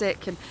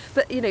fantastic,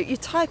 but you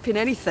type in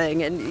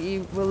anything and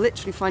you will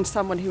literally find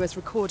someone who has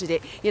recorded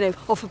it,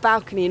 off a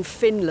balcony in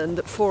Finland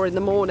at 4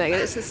 a.m, and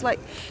it's just like,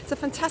 it's a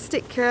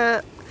fantastic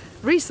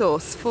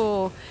resource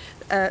for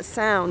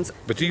sounds.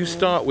 But do you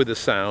start with a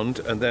sound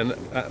and then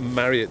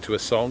marry it to a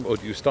song, or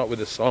do you start with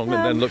a song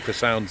and then look for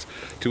sounds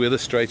to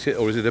illustrate it,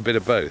 or is it a bit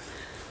of both?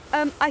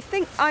 I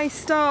think I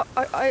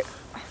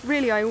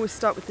always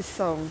start with the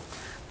song,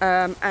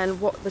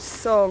 and what the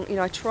song,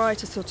 I try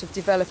to sort of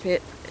develop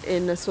it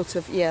in a sort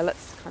of,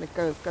 let's kind of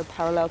go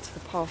parallel to the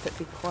path. It'd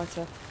be quite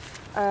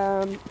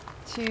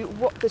to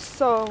what the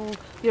song,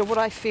 what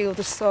I feel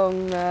the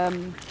song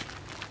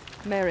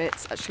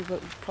merits. Actually, we'll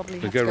probably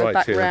have to go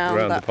back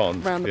round the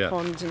pond. Round the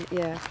pond,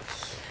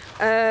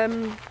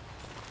 and,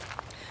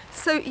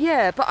 so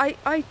but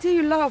I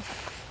do love,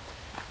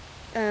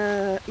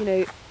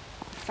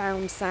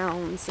 found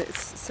sounds.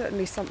 It's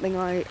certainly something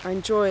I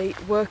enjoy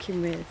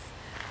working with.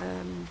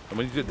 And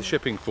when you did the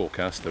shipping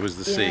forecast, there was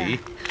the sea,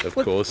 of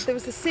course. There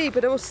was the sea,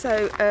 but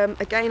also,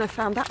 again, I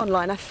found that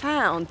online. I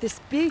found this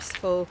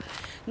beautiful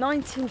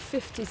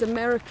 1950s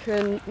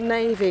American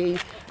Navy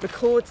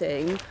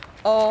recording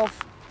of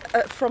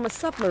from a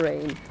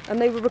submarine,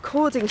 and they were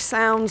recording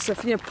sounds of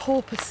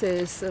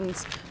porpoises and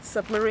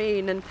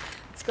submarine, and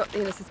it's got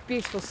this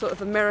beautiful sort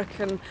of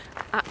American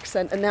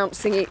accent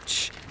announcing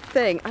each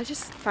thing. I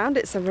just found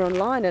it somewhere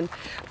online, and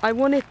I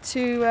wanted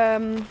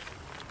to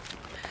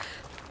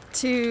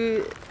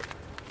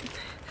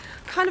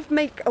kind of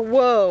make a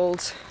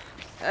world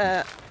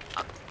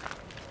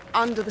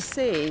under the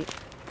sea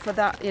for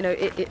that,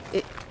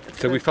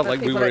 So we felt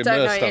like we were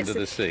immersed under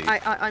the sea.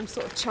 I'm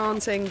sort of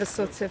chanting the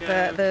sort of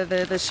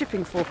the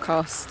shipping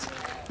forecast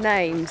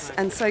names,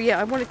 and so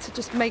I wanted to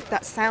just make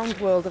that sound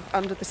world of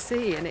under the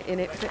sea, and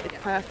it fitted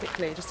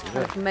perfectly, just to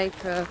kind of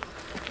make a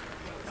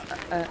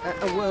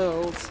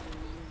world.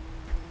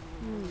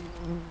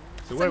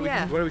 So where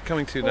are we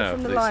coming to now,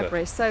 from the Lisa?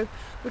 library. So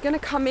we're going to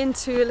come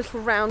into a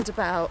little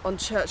roundabout on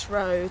Church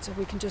Road, and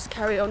we can just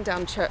carry on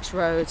down Church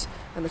Road,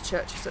 and the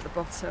church is at the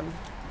bottom.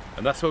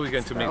 And that's where we're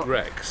going to meet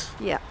Rex.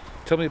 Yeah.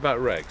 Tell me about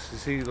Rex.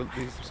 He's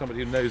somebody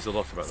who knows a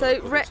lot about So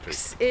local Rex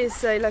history.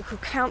 is a local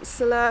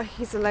councillor,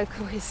 he's a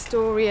local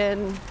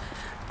historian,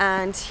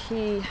 and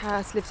he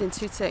has lived in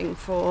Tooting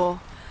for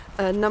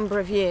a number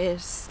of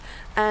years.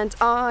 And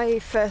I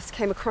first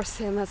came across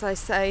him, as I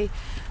say,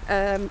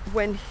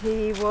 when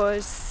he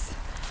was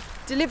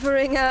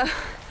delivering a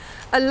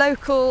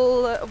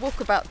local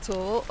walkabout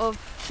tour of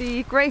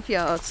the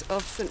graveyard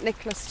of St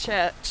Nicholas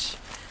Church,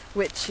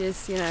 which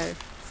is,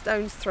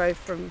 stone's throw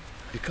from.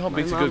 You can't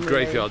beat a good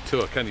graveyard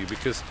tour, can you?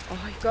 Because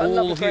you've got to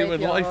love all a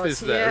human life graveyard. is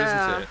there,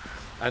 isn't it?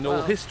 And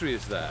all history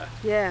is there.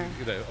 Yeah.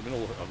 You know, I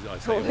mean, I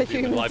say All all the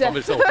human human life, death.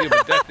 obviously all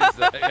human death is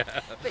there,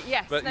 yeah. But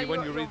yes, But no,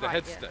 when you're you read the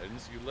right, yeah.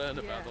 headstones, you learn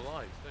about the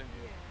lives, don't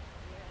you? Yeah.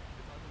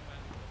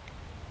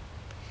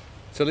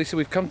 So, Lisa,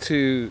 we've come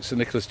to St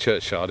Nicholas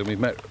Churchyard and we've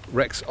met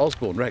Rex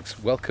Osborne.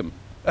 Rex, welcome.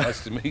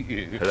 Nice to meet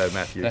you. Hello,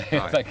 Matthew.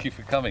 Hi. Thank you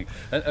for coming.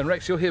 And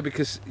Rex, you're here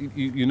because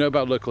you know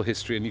about local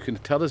history and you can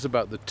tell us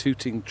about the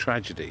Tooting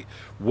tragedy.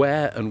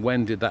 Where and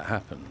when did that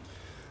happen?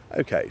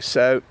 Okay,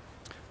 so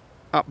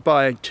up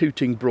by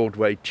Tooting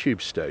Broadway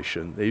Tube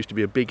Station, there used to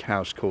be a big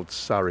house called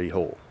Surrey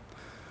Hall.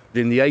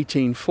 In the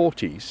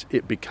 1840s,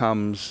 it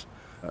becomes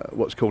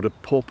what's called a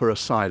pauper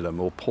asylum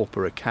or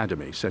pauper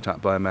academy, set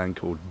up by a man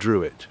called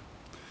Druitt.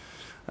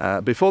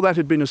 Before that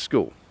had been a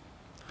school,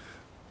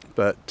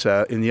 but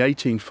in the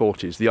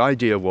 1840s, the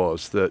idea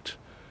was that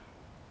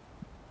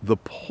the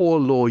poor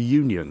law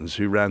unions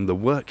who ran the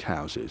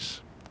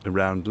workhouses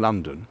around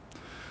London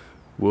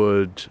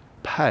would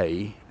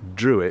pay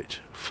Druitt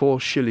 4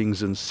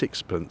 shillings and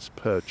 6pence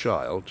per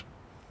child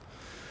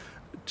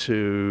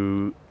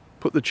to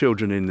put the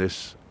children in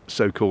this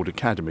so-called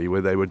academy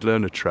where they would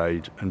learn a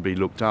trade and be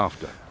looked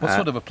after. What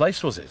sort of a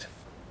place was it?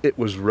 It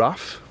was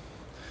rough.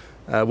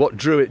 What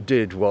Druitt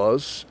did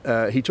was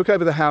he took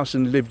over the house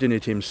and lived in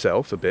it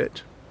himself a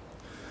bit.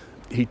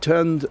 He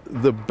turned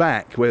the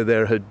back where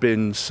there had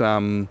been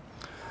some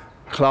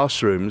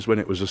classrooms when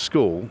it was a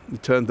school, he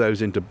turned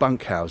those into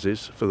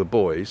bunkhouses for the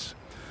boys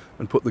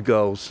and put the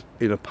girls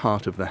in a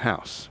part of the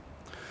house.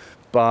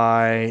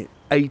 By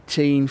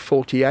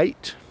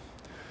 1848,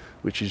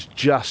 which is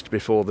just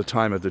before the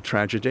time of the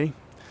tragedy,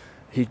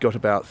 he'd got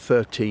about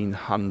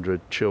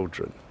 1,300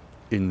 children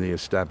in the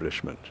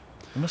establishment.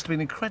 It must have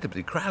been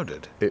incredibly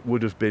crowded. It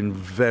would have been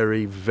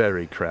very,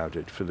 very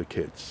crowded for the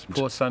kids.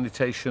 Poor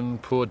sanitation,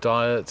 poor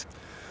diet.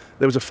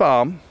 There was a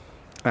farm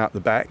out the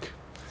back.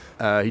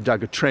 He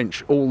dug a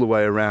trench all the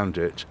way around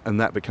it, and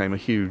that became a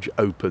huge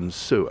open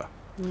sewer.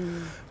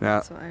 Now,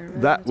 That's what I remember,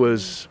 that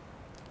was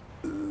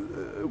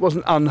it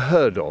wasn't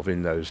unheard of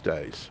in those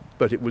days,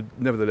 but it would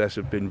nevertheless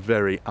have been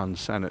very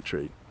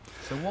unsanitary.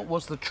 So what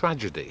was the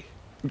tragedy?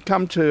 We'd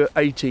come to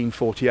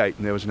 1848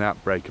 and there was an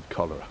outbreak of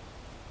cholera,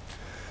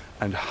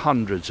 and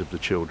hundreds of the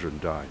children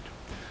died.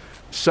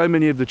 So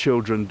many of the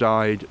children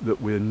died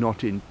that we're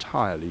not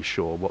entirely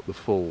sure what the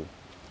full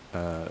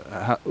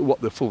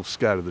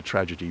scale of the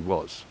tragedy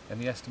was.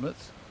 Any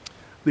estimates?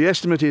 The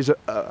estimate is,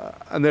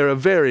 and there are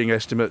varying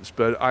estimates,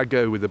 but I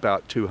go with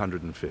about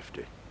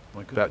 250.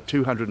 My goodness. About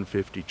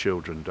 250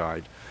 children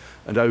died,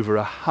 and over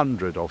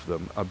 100 of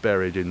them are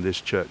buried in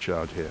this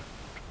churchyard here.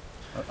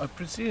 I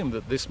presume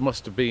that this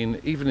must have been,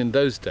 even in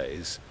those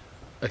days,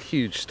 a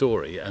huge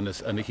story and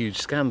a huge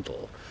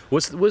scandal.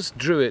 Was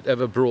Druitt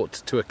ever brought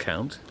to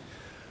account?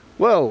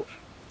 Well,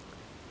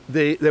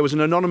 there was an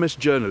anonymous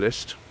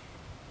journalist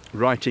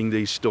writing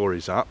these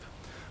stories up.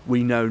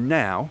 We know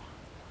now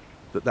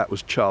that that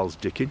was Charles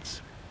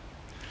Dickens.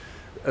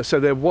 So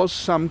there was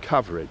some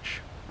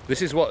coverage.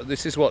 This is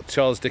what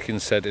Charles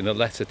Dickens said in a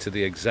letter to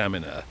the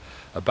Examiner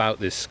about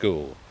this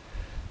school.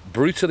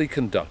 Brutally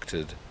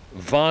conducted,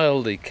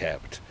 vilely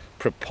kept,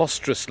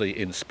 preposterously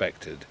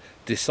inspected,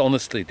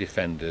 dishonestly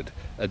defended,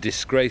 a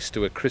disgrace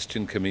to a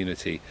Christian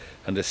community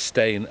and a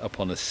stain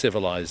upon a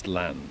civilised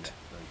land.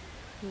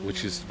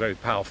 Which is very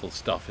powerful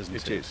stuff, isn't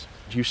it? It is.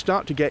 You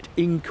start to get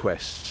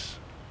inquests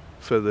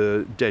for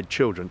the dead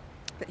children.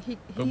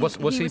 But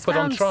was he put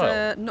on found,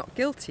 trial? not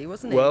guilty,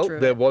 wasn't he? Well, Druitt?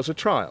 there was a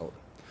trial.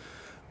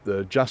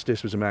 The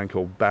justice was a man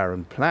called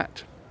Baron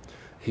Platt.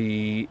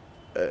 You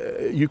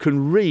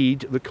can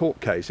read the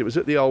court case. It was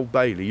at the Old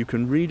Bailey. You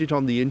can read it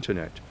on the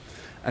internet.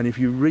 And if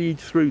you read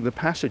through the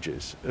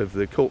passages of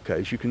the court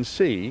case, you can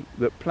see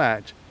that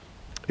Platt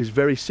is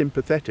very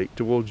sympathetic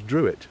towards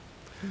Druitt.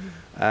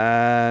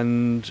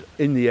 And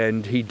in the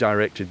end, he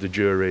directed the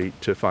jury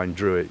to find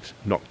Druitt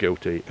not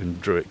guilty, and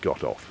Druitt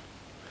got off.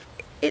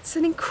 It's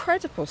an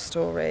incredible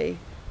story.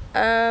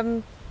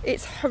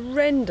 It's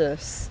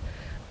horrendous.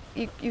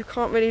 You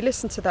can't really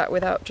listen to that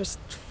without just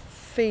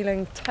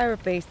feeling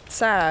terribly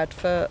sad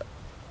for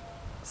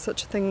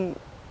such a thing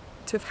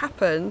to have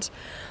happened.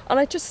 And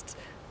I just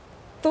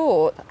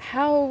thought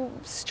how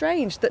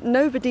strange that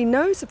nobody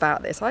knows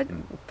about this,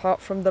 apart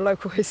from the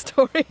local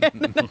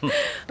historian.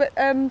 But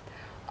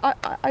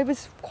I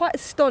was quite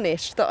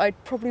astonished that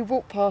I'd probably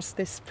walked past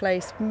this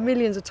place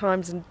millions of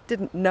times and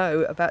didn't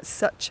know about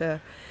such a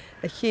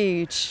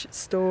huge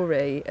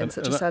story and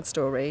such a sad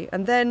story.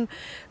 And then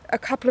a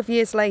couple of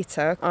years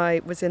later,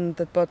 I was in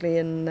the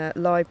Bodleian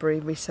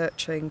Library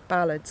researching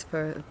ballads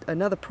for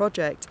another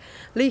project,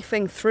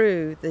 leafing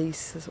through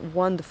these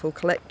wonderful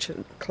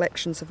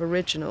collections of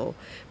original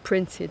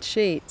printed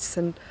sheets,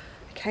 and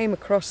I came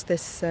across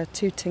this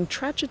Tooting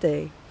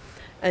tragedy.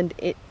 And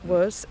it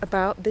was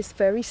about this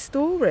very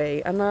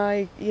story. And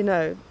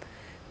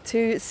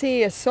to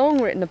see a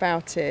song written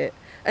about it,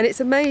 and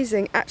it's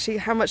amazing actually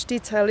how much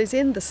detail is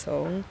in the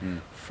song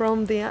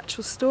from the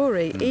actual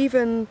story.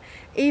 Even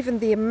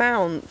the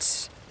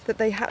amount that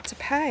they had to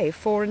pay,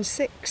 4 and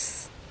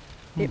 6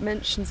 it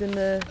mentions in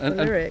the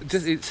lyrics.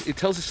 It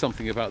tells us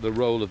something about the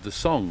role of the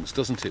songs,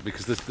 doesn't it?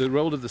 Because the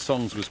role of the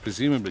songs was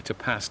presumably to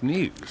pass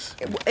news.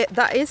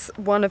 That is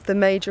one of the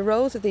major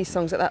roles of these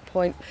songs at that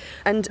point.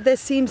 And there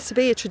seems to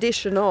be a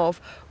tradition of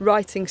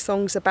writing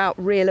songs about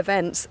real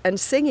events and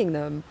singing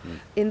them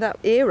in that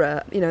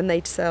era, and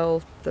they'd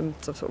sell them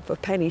sort of for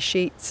penny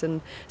sheets,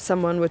 and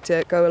someone would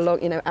go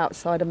along,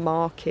 outside a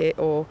market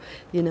or,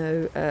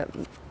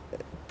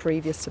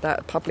 previous to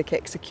that, public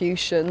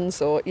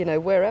executions or,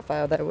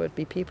 wherever there would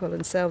be people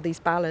and sell these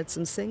ballads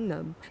and sing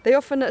them. They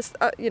often,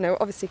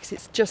 obviously because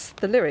it's just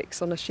the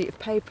lyrics on a sheet of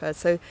paper,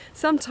 so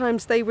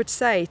sometimes they would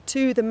say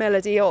to the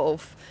melody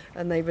of,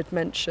 and they would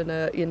mention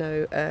a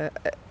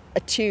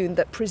tune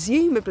that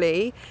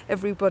presumably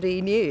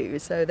everybody knew.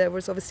 So there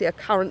was obviously a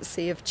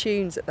currency of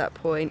tunes at that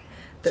point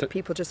that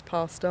people just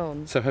passed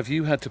on. So have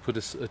you had to put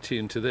a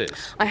tune to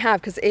this? I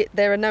have, because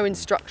there are no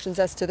instructions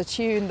as to the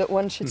tune that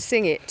one should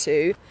sing it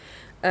to.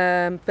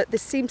 But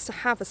this seems to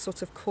have a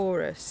sort of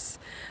chorus,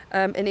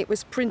 and it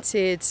was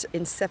printed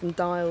in Seven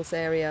Dials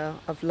area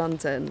of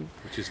London,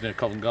 which is near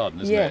Covent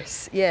Garden, isn't it?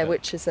 Yes, yeah,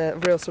 which is a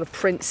real sort of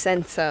print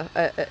centre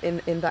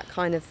in that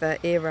kind of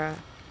era.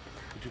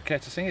 Would you care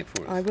to sing it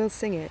for us? I will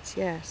sing it,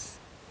 yes.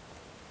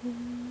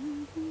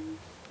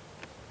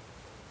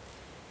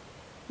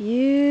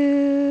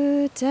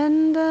 You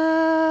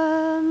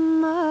tender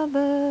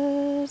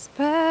mothers,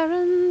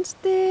 parents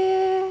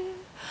dear,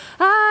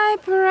 I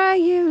pray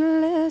you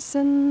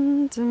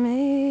listen to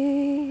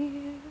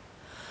me,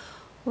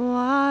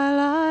 while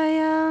I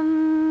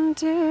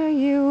unto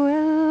you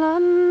will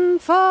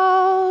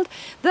unfold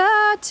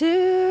the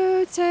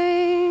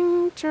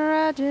tooting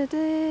tragedy.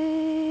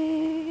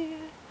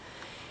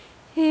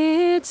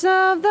 It's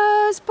of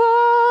those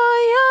poor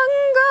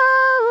young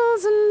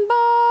girls and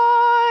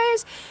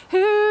boys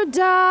who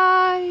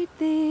died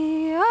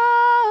the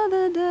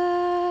other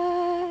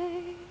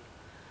day,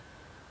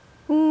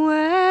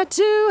 where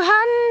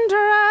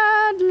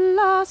 200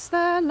 lost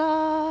their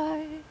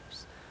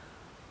lives,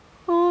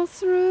 all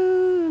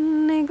through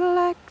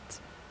neglect,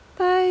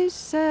 they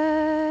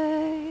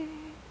say.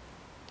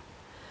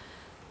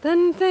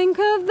 Then think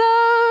of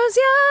those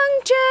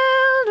young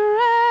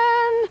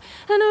children,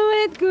 and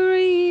with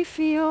grief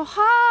your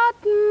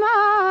heart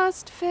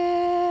must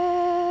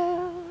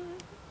fill.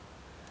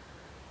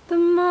 The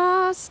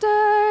master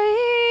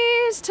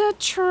is to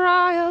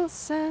trial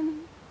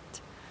sent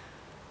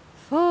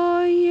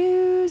for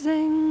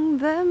using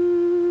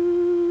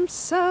them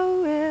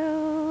so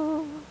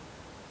ill.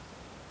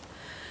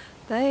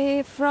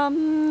 They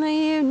from the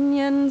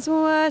unions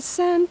were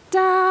sent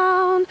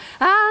down,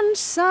 and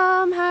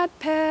some had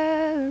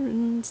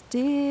parents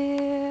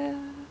dear.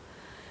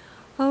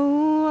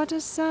 Oh, what a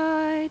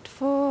sight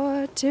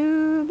for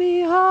to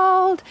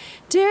behold,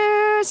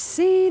 to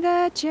see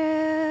their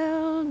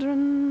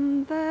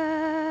children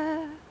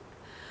there.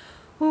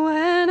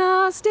 When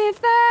asked if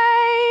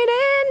they'd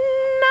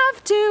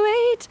enough to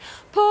eat,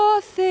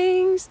 poor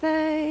things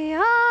they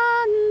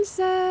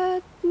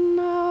answered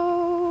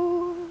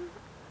no.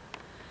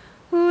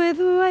 With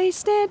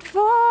wasted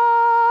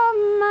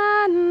form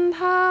and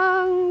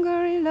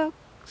hungry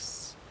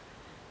looks,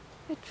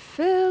 it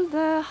filled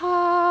their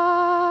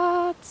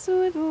hearts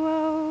with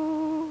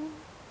woe.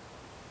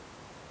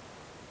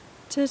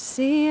 To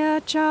see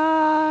a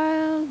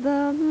child,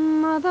 the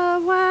mother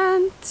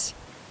went,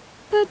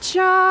 the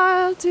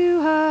child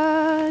to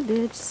her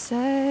did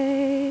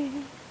say,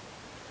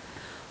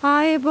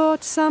 I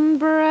bought some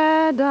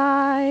bread,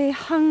 I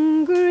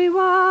hungry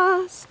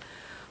was,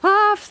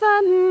 of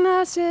the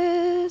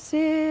nurses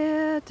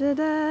here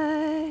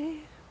today.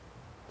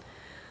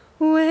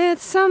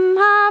 With some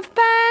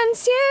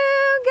halfpence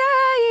you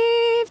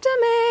gave to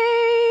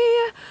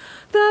me,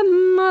 the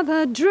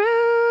mother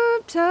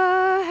drooped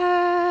her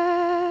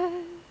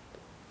head.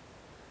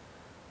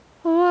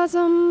 Was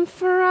on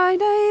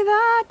Friday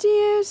that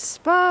you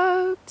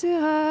spoke to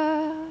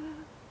her,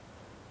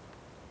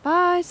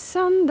 by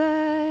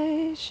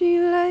Sunday she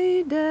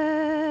lay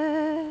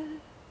dead.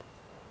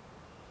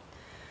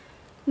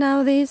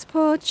 Now these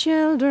poor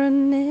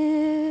children,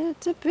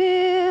 it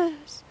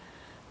appears,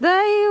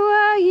 they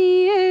were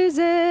used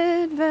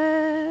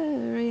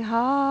very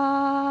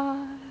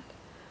hard.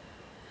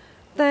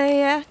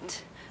 They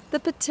ate the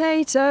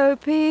potato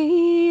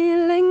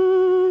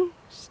peelings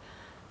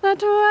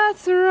that were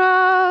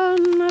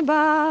thrown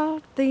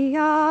about the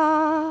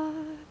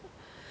yard.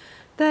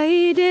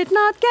 They did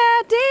not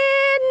get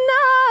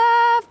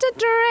enough to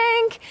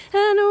drink,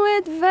 and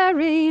with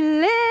very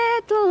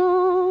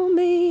little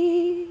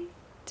meat,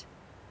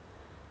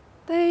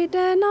 they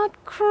dare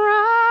not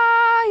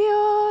cry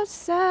or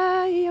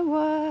say a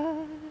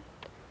word,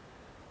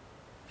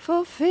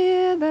 for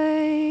fear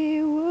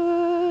they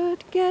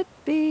would get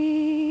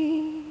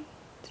beat.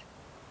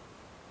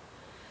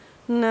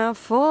 Now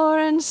 4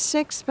 and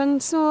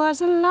 6pence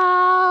was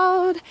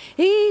allowed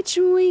each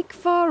week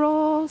for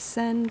all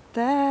sent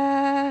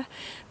there.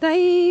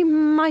 They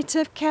might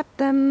have kept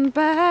them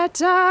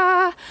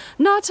better,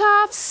 not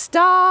half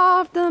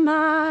starved them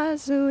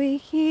as we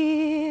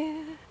hear.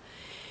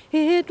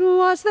 It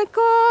was the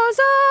cause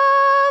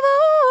of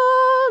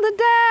all the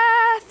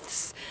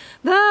deaths,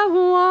 the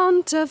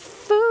want of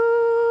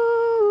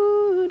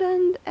food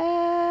and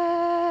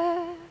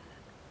air.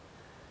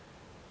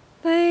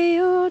 They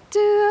ought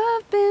to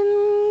have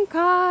been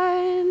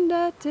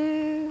kinder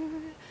to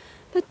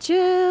the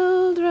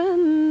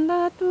children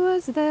that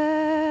was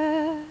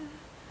there.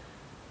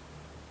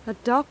 A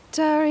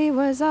doctor he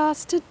was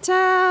asked to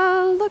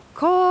tell the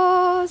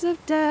cause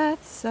of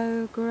death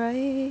so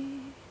great.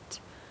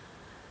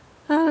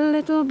 A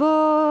little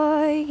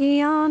boy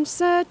he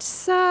answered,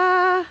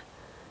 "Sir,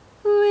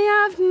 we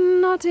have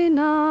not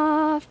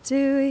enough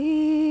to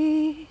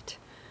eat.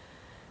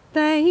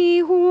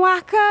 They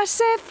whack us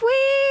if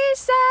we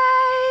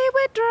say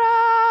we're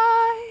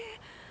dry.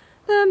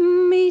 The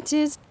meat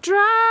is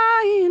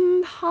dry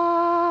and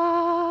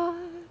hard.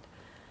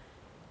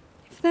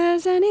 If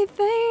there's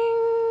anything,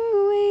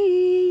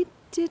 we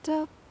eat it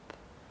up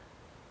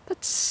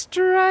that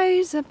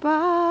strays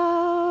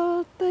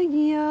about the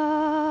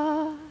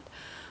yard.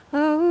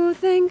 Oh,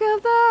 think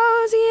of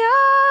those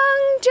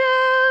young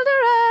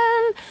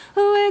children,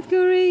 with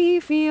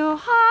grief your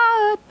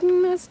heart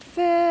must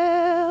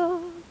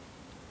fill.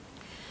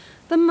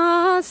 The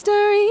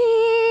master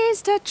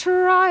is to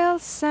trial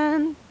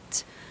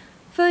sent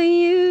for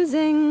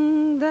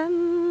using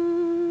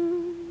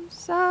them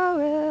so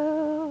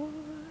ill.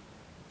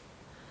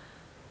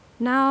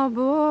 Now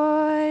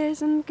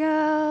boys and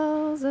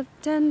girls of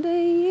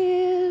tender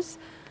years,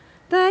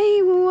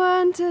 they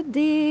want a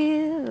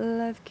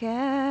deal of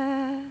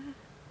care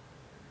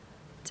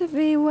to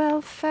be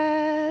well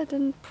fed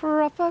and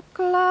proper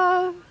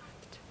clothed,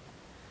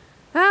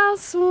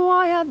 else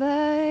why are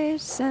they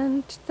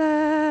sent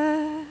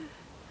there?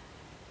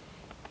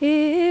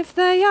 If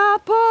they are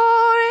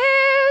poor,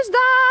 is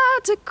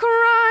that a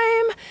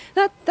crime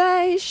that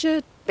they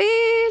should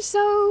be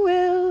so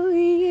ill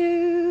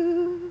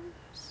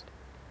used?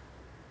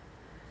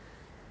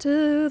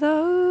 To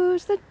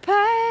those that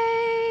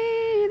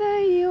pay,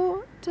 they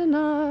ought to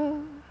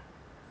know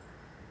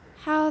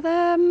how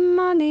their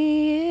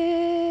money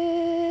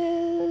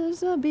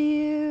is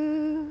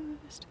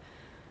abused.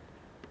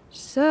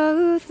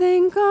 So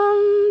think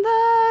on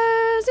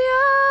those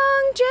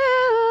young children,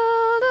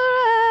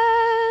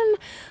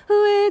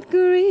 with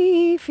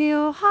grief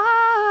your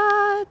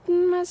heart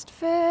must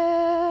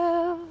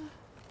fill.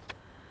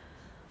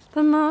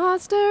 The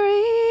master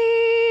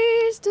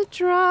is to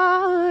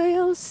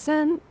trial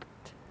sent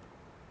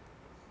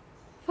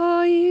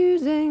for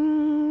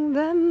using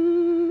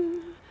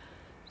them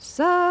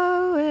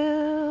so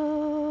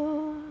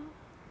ill.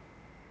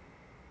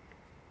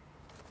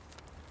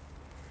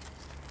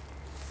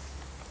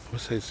 I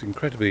must say it's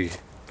incredibly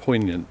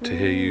poignant to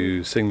hear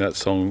you sing that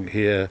song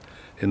here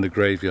in the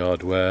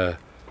graveyard where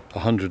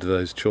 100 of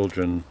those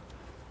children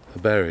are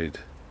buried.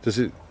 Does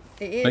it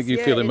make you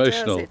feel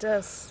emotional? It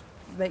does.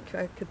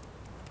 I could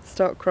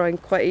start crying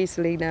quite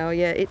easily now.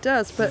 Yeah, it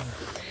does. But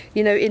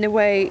you know, in a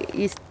way,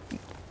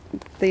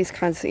 these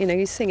kinds,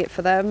 you sing it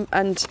for them,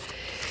 and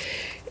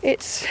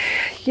it's,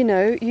 you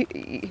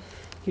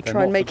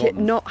try and make it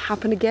not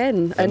happen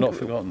again. They're not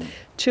forgotten.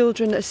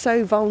 Children are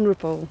so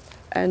vulnerable,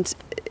 and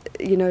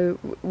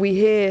we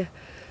hear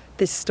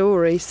this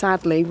story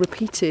sadly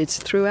repeated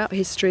throughout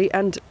history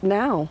and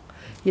now.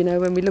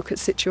 When we look at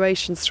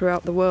situations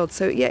throughout the world.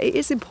 So yeah, it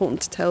is important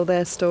to tell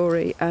their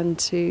story and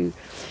to,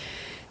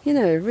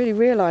 really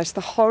realise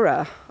the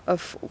horror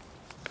of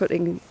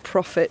putting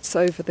profits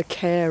over the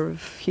care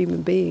of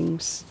human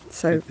beings.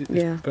 So it's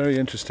yeah, very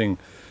interesting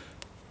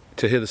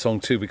to hear the song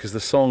too, because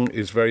the song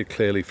is very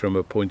clearly from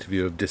a point of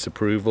view of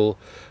disapproval.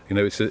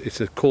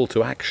 It's a call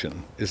to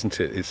action, isn't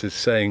it? It's just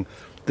saying,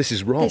 this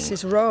is wrong. This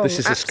is wrong. This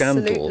is a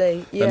scandal,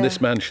 yeah. and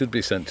this man should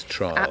be sent to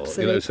trial.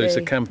 Absolutely. So it's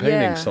a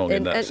campaigning song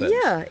in that sense.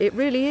 Yeah, it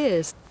really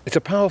is. It's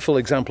a powerful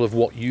example of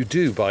what you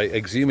do by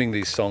exhuming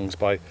these songs,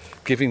 by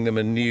giving them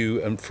a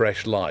new and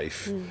fresh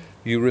life.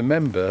 You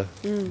remember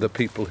the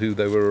people who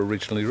they were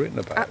originally written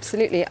about.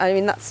 Absolutely. I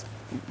mean, that's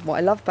what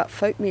I love about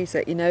folk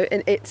music,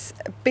 and it's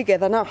bigger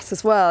than us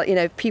as well.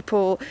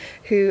 People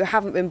who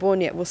haven't been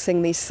born yet will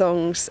sing these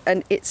songs,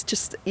 and it's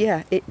just,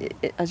 it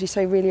as you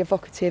say, really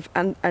evocative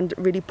and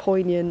really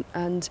poignant,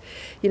 and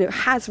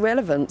has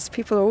relevance.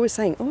 People are always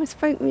saying, "Oh, is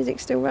folk music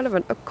still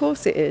relevant?" Of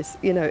course it is.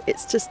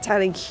 It's just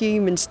telling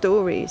human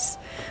stories,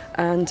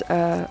 and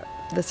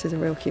this is a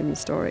real human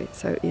story.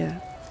 So yeah.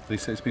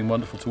 Lisa, it's been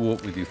wonderful to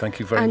walk with you. Thank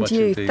you very much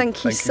indeed. indeed.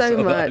 Thank you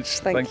so much.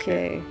 Thank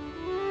you.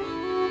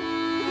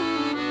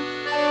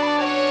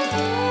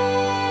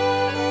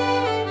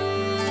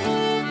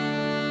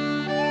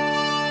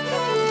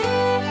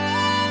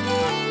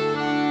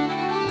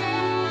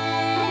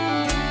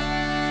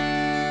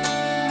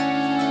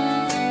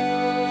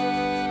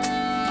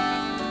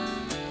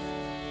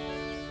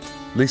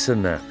 Lisa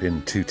Knapp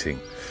in Tooting.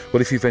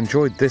 Well, if you've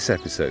enjoyed this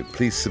episode,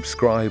 please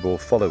subscribe or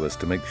follow us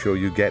to make sure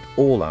you get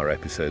all our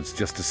episodes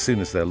just as soon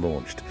as they're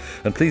launched.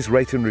 And please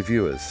rate and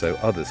review us so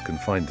others can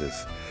find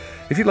us.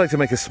 If you'd like to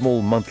make a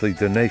small monthly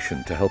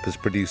donation to help us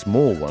produce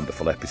more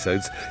wonderful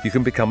episodes, you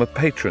can become a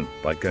patron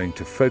by going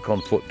to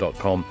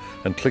folkonfoot.com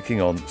and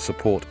clicking on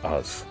Support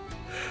Us.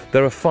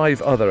 There are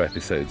 5 other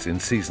episodes in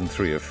Season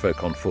 3 of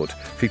Folk on Foot,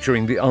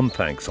 featuring the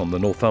Unthanks on the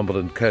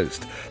Northumberland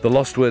coast, the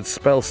Lost Words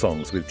Spell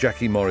Songs with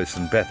Jackie Morris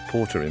and Beth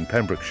Porter in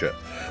Pembrokeshire,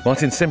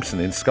 Martin Simpson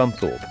in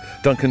Scunthorpe,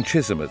 Duncan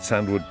Chisholm at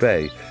Sandwood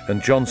Bay,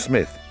 and John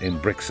Smith in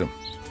Brixham.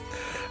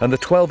 And the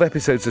 12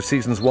 episodes of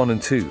Seasons 1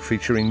 and 2,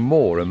 featuring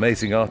more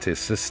amazing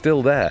artists, are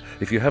still there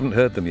if you haven't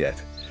heard them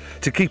yet.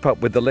 To keep up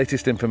with the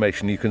latest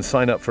information, you can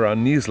sign up for our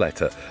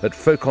newsletter at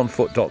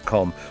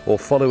folkonfoot.com or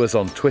follow us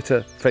on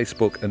Twitter,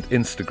 Facebook and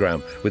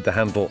Instagram with the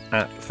handle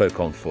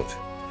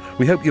 @folkonfoot.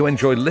 We hope you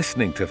enjoy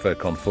listening to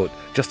Folk on Foot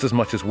just as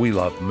much as we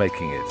love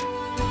making it.